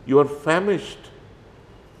 You are famished.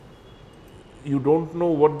 You don't know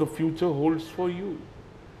what the future holds for you.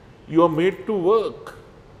 You are made to work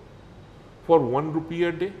for 1 rupee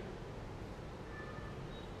a day.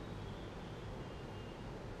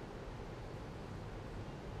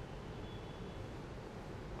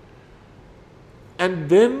 And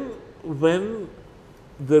then when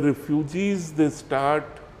the refugees, they start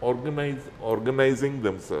organizing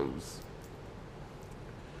themselves,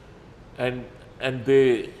 and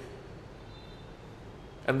they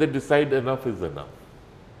decide enough is enough.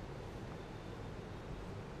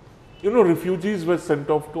 You know, refugees were sent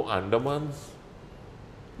off to Andamans.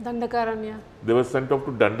 Dandakaranya. They were sent off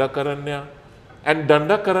to Dandakaranya. And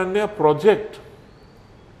Dandakaranya project,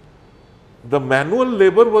 the manual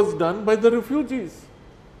labor was done by the refugees.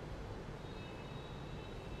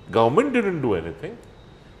 Government didn't do anything.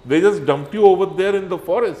 They just dumped you over there in the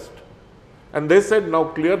forest. And they said, now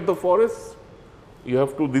clear the forest. You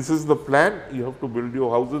have to, this is the plan. You have to build your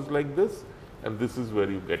houses like this. And this is where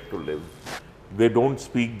you get to live. They don't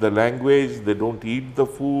speak the language. They don't eat the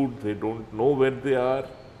food. They don't know where they are.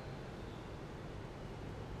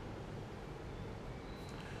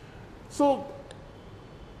 So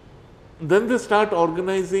then they start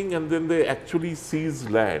organizing, and then they actually seize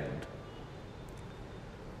land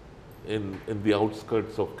in the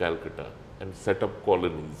outskirts of Calcutta and set up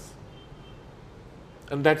colonies.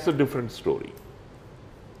 And that's a different story.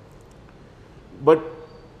 But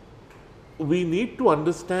we need to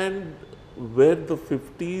understand where the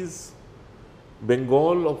 50s,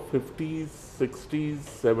 Bengal of 50s, 60s,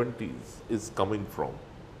 70s is coming from.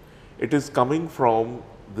 It is coming from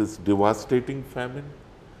this devastating famine,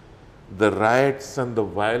 the riots and the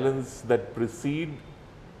violence that precede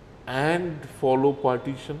and follow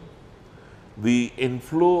partition, the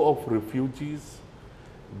inflow of refugees,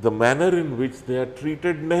 the manner in which they are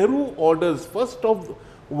treated. Nehru orders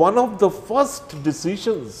one of the first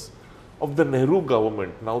decisions of the Nehru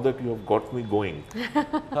government, now that you have got me going,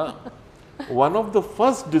 one of the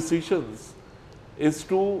first decisions is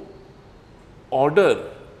to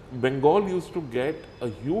order, Bengal used to get a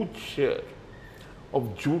huge share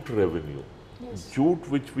of jute revenue. Yes. Jute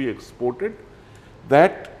which we exported,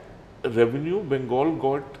 that revenue Bengal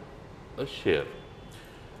got a share.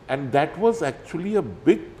 And that was actually a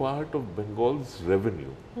big part of Bengal's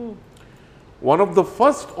revenue. One of the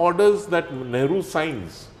first orders that Nehru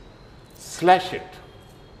signs, slash it.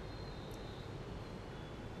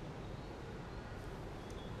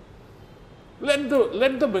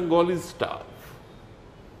 Let the Bengalis starve.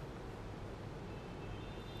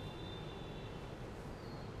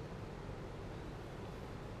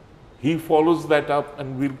 He follows that up,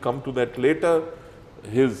 and we'll come to that later,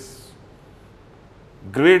 his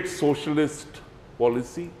great socialist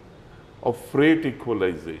policy of freight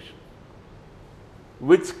equalization,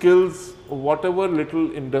 which kills whatever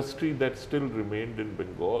little industry that still remained in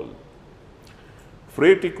Bengal.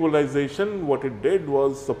 Freight equalization, what it did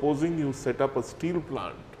was, supposing you set up a steel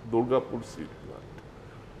plant, Durgapur steel plant,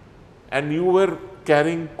 and you were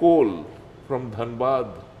carrying coal from Dhanbad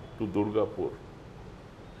to Durgapur,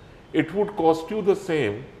 it would cost you the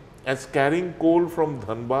same as carrying coal from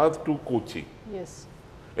Dhanbad to Kochi. Yes.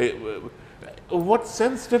 What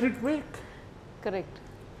sense did it make? Correct.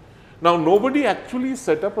 Now, nobody actually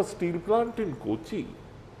set up a steel plant in Kochi,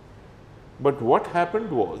 but what happened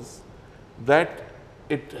was that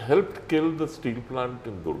it helped kill the steel plant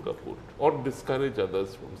in Durgapur or discourage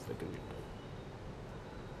others from setting it up.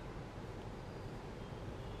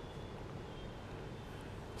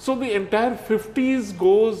 So, the entire 50s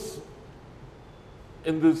goes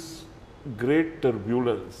in this great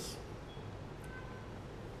turbulence.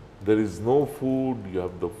 There is no food, you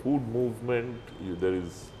have the food movement, there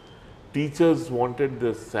is, teachers wanted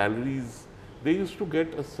their salaries. They used to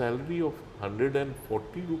get a salary of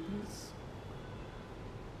 140 rupees.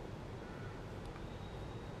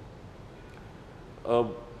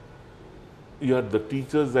 You had the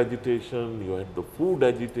teachers' agitation, you had the food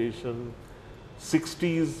agitation.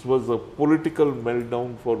 60s was a political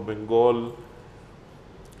meltdown for Bengal,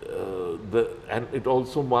 and it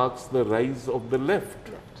also marks the rise of the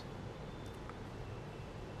left.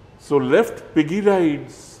 So, left piggy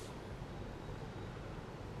rides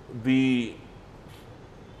the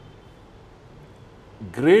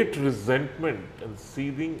great resentment and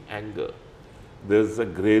seething anger. There's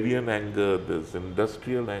agrarian anger, there's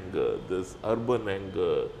industrial anger, there's urban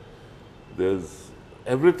anger, there's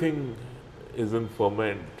everything is in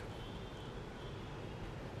ferment.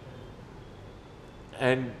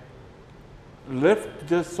 And left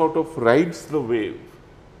just sort of rides the wave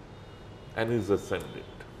and is ascendant.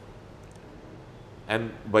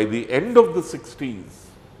 And by the end of the 60s,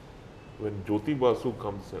 when Jyoti Basu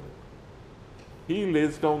comes in, he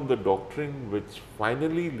lays down the doctrine which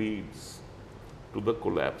finally leads to the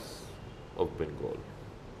collapse of Bengal,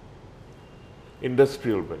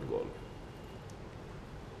 industrial Bengal.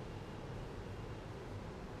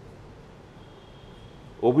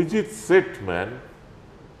 Abhijit, sit, man.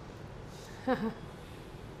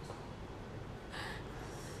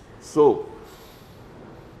 So,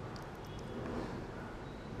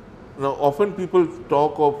 now often people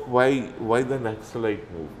talk of why the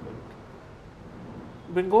Naxalite movement.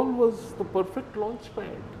 Bengal was the perfect launch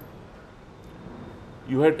pad.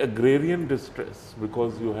 You had agrarian distress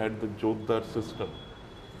because you had the Jotdar system,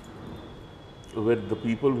 where the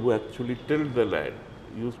people who actually tilled the land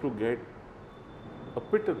used to get a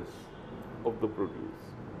pittance of the produce.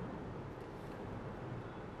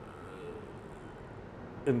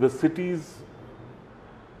 In the cities,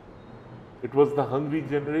 it was the hungry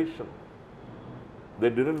generation. They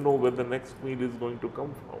didn't know where the next meal is going to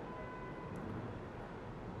come from.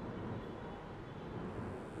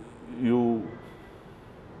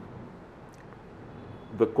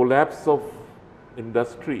 The collapse of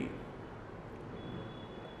industry,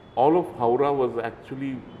 all of Howrah was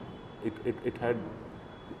actually, it had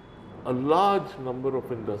a large number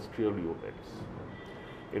of industrial units,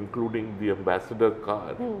 including the Ambassador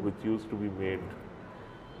car, which used to be made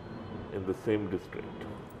in the same district.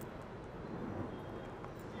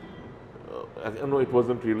 No, it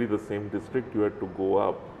wasn't really the same district. You had to go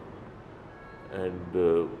up, and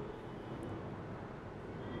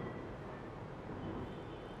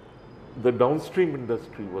the downstream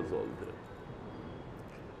industry was all there.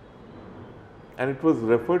 And it was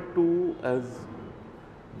referred to as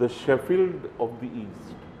the Sheffield of the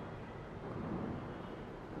East.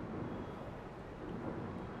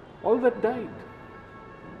 all that died.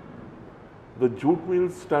 The jute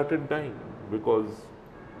mills started dying because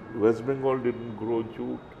West Bengal didn't grow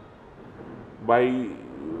jute.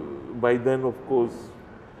 By then, of course,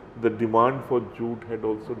 the demand for jute had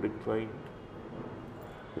also declined.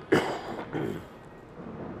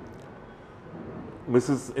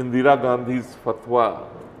 Mrs. Indira Gandhi's fatwa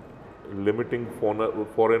limiting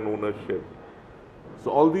foreign ownership.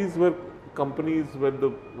 So all these were companies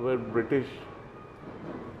were British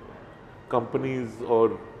companies,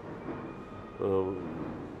 or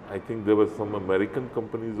I think there were some American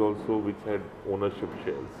companies also which had ownership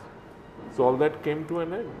shares. So all that came to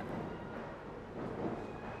an end.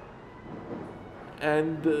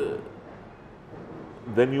 And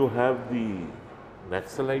then you have the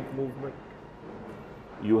Naxalite movement.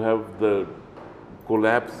 You have the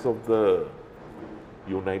collapse of the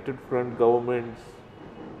United Front governments,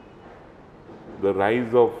 the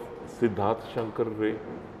rise of Siddharth Shankar Ray,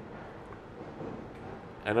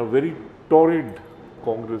 and a very torrid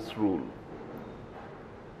Congress rule.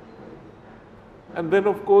 And then,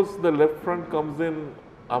 of course, the left front comes in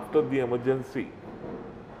after the emergency.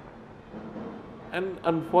 And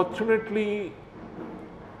unfortunately,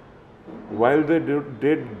 while they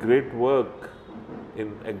did great work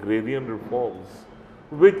in agrarian reforms,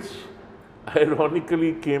 which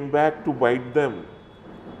ironically came back to bite them,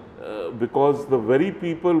 because the very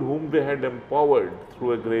people whom they had empowered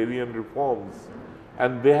through agrarian reforms,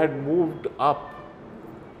 and they had moved up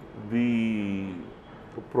the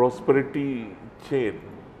prosperity chain,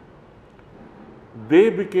 they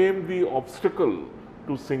became the obstacle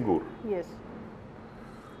to Singur. Yes.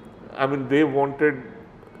 I mean, they wanted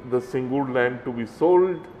the Singur land to be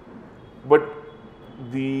sold, but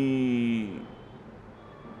the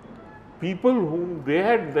people whom they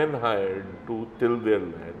had then hired to till their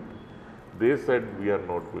land, they said, we are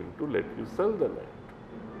not going to let you sell the land.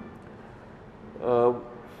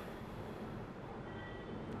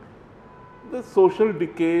 The social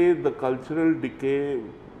decay, the cultural decay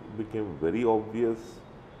became very obvious.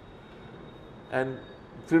 And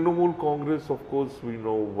Trinamool Congress, of course, we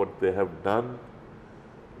know what they have done.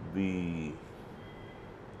 The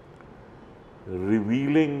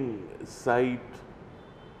revealing sight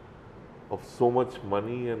of so much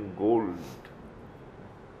money and gold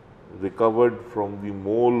recovered from the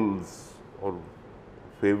moles or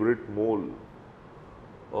favorite mole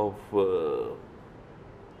of a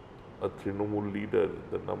Trinamool leader,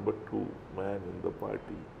 the number 2 man in the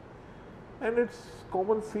party. And it's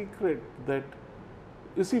common secret that,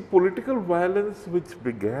 you see, political violence which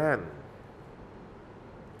began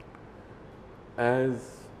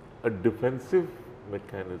as a defensive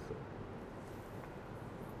mechanism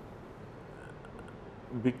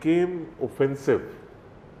became offensive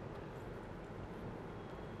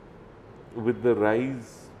with the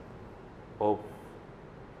rise of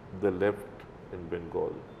the left in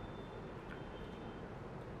Bengal.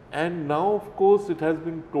 And now, of course, it has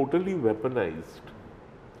been totally weaponized,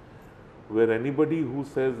 where anybody who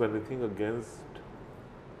says anything against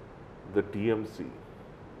the TMC,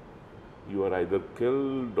 you are either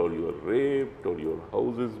killed, or you are raped, or your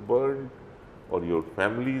house is burned, or your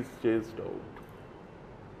family is chased out.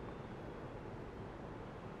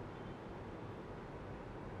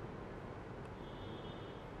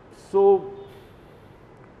 So,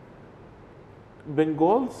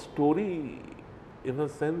 Bengal's story, in a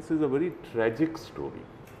sense, is a very tragic story.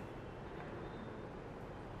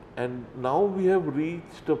 And now we have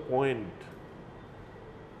reached a point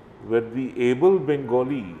where the able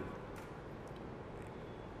Bengali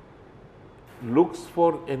looks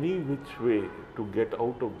for any which way to get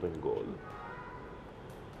out of Bengal.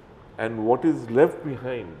 And what is left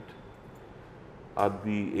behind are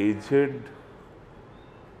the aged,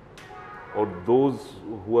 or those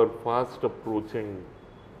who are fast approaching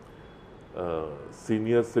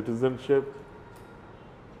senior citizenship,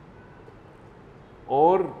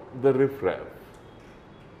 or the riffraff.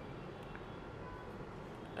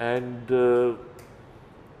 And the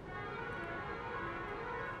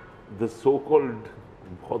so-called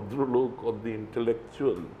Bhadralok, or the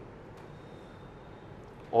intellectual,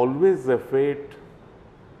 always effete,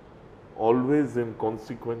 always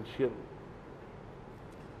inconsequential,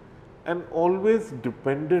 and always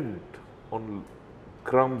dependent on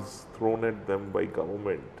crumbs thrown at them by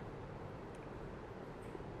government.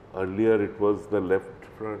 Earlier it was the left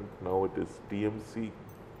front, now it is TMC.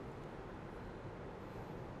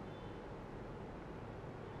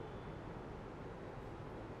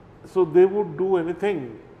 So they would do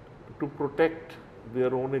anything to protect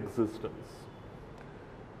their own existence.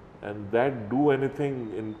 And that do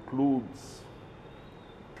anything includes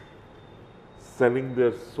selling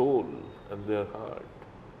their soul and their heart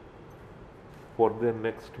for their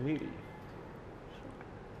next meal.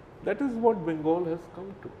 That is what Bengal has come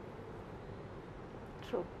to.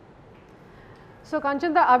 True. So,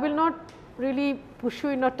 Kanchan, I will not really push you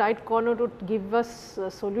in a tight corner to give us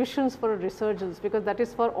solutions for a resurgence, because that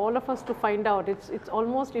is for all of us to find out. It's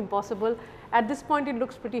almost impossible. At this point, it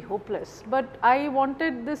looks pretty hopeless. But I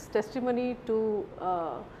wanted this testimony to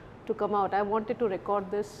come out. I wanted to record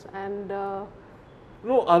this and.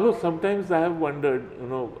 No, Alo, sometimes I have wondered,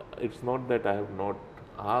 it's not that I have not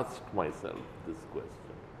asked myself this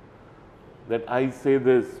question, that I say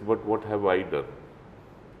this, but what have I done?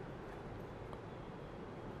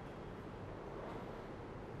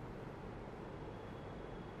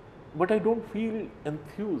 But I don't feel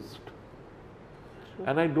enthused. True.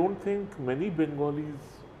 And I don't think many Bengalis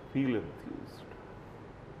feel enthused.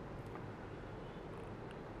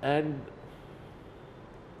 And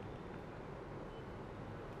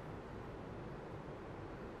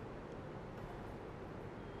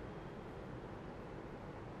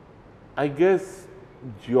I guess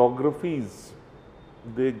geographies,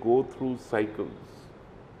 they go through cycles.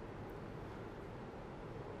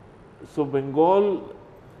 So Bengal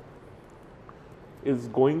is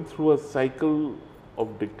going through a cycle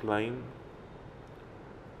of decline,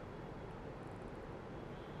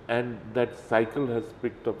 and that cycle has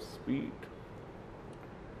picked up speed.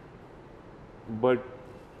 But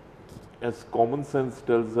as common sense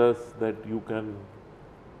tells us that you can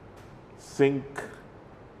sink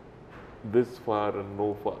this far and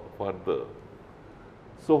no farther.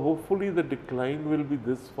 So hopefully the decline will be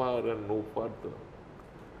this far and no farther.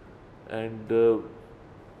 And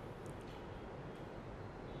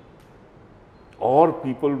or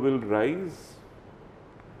people will rise,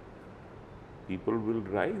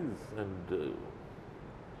 and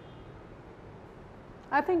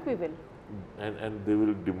I think we will. And they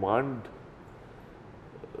will demand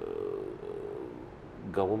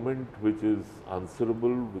government which is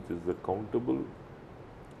answerable, which is accountable.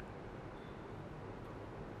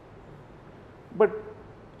 But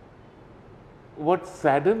what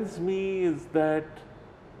saddens me is that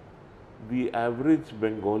the average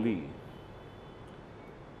Bengali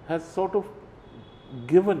has sort of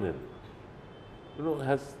given in,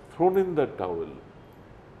 has thrown in the towel.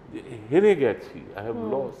 Here gachi, I have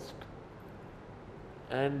lost.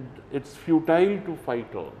 And it's futile to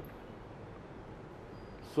fight on.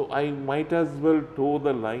 So I might as well toe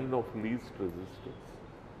the line of least resistance.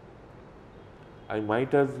 I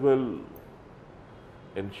might as well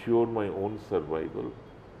ensure my own survival.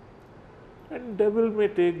 And devil may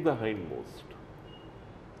take the hindmost.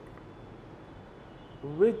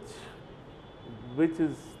 Which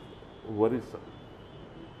is worrisome,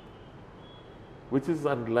 which is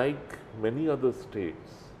unlike many other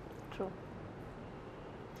states. True.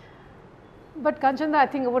 But Kanchan, I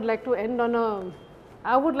think I would like to end on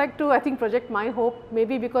I would like to, project my hope,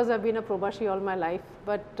 maybe because I've been a Probashi all my life,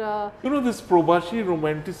 but this Probashi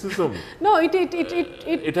romanticism. No,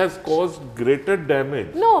 it has caused greater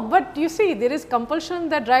damage. No, but you see, there is compulsion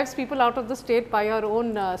that drives people out of the state by our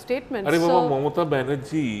own statements. Mamata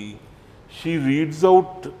Banerjee, she reads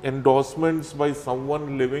out endorsements by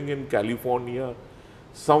someone living in California,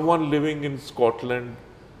 someone living in Scotland,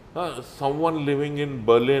 someone living in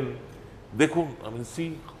Berlin.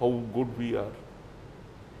 See how good we are.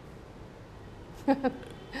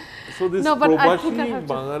 So this Probashi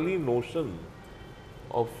Bengali notion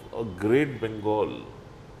of a great Bengal.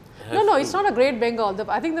 No, it's not a great Bengal.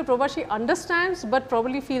 I think the Probashi understands but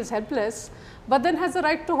probably feels helpless, but then has the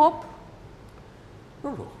right to hope.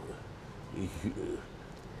 No.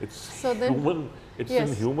 It's human. It's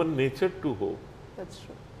in human nature to hope. That's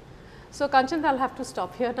true. So Kanchan, I'll have to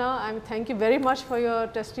stop here now. Thank you very much for your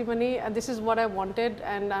testimony, and this is what I wanted,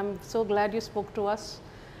 and I'm so glad you spoke to us.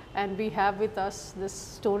 And we have with us this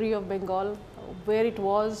story of Bengal, where it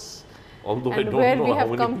was, although and I don't where know we how have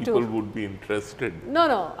many come people to. Would be interested.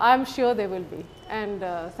 No, I'm sure they will be. And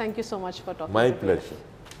thank you so much for talking. My pleasure.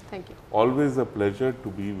 Thank you. Always a pleasure to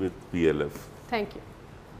be with PLF. Thank you.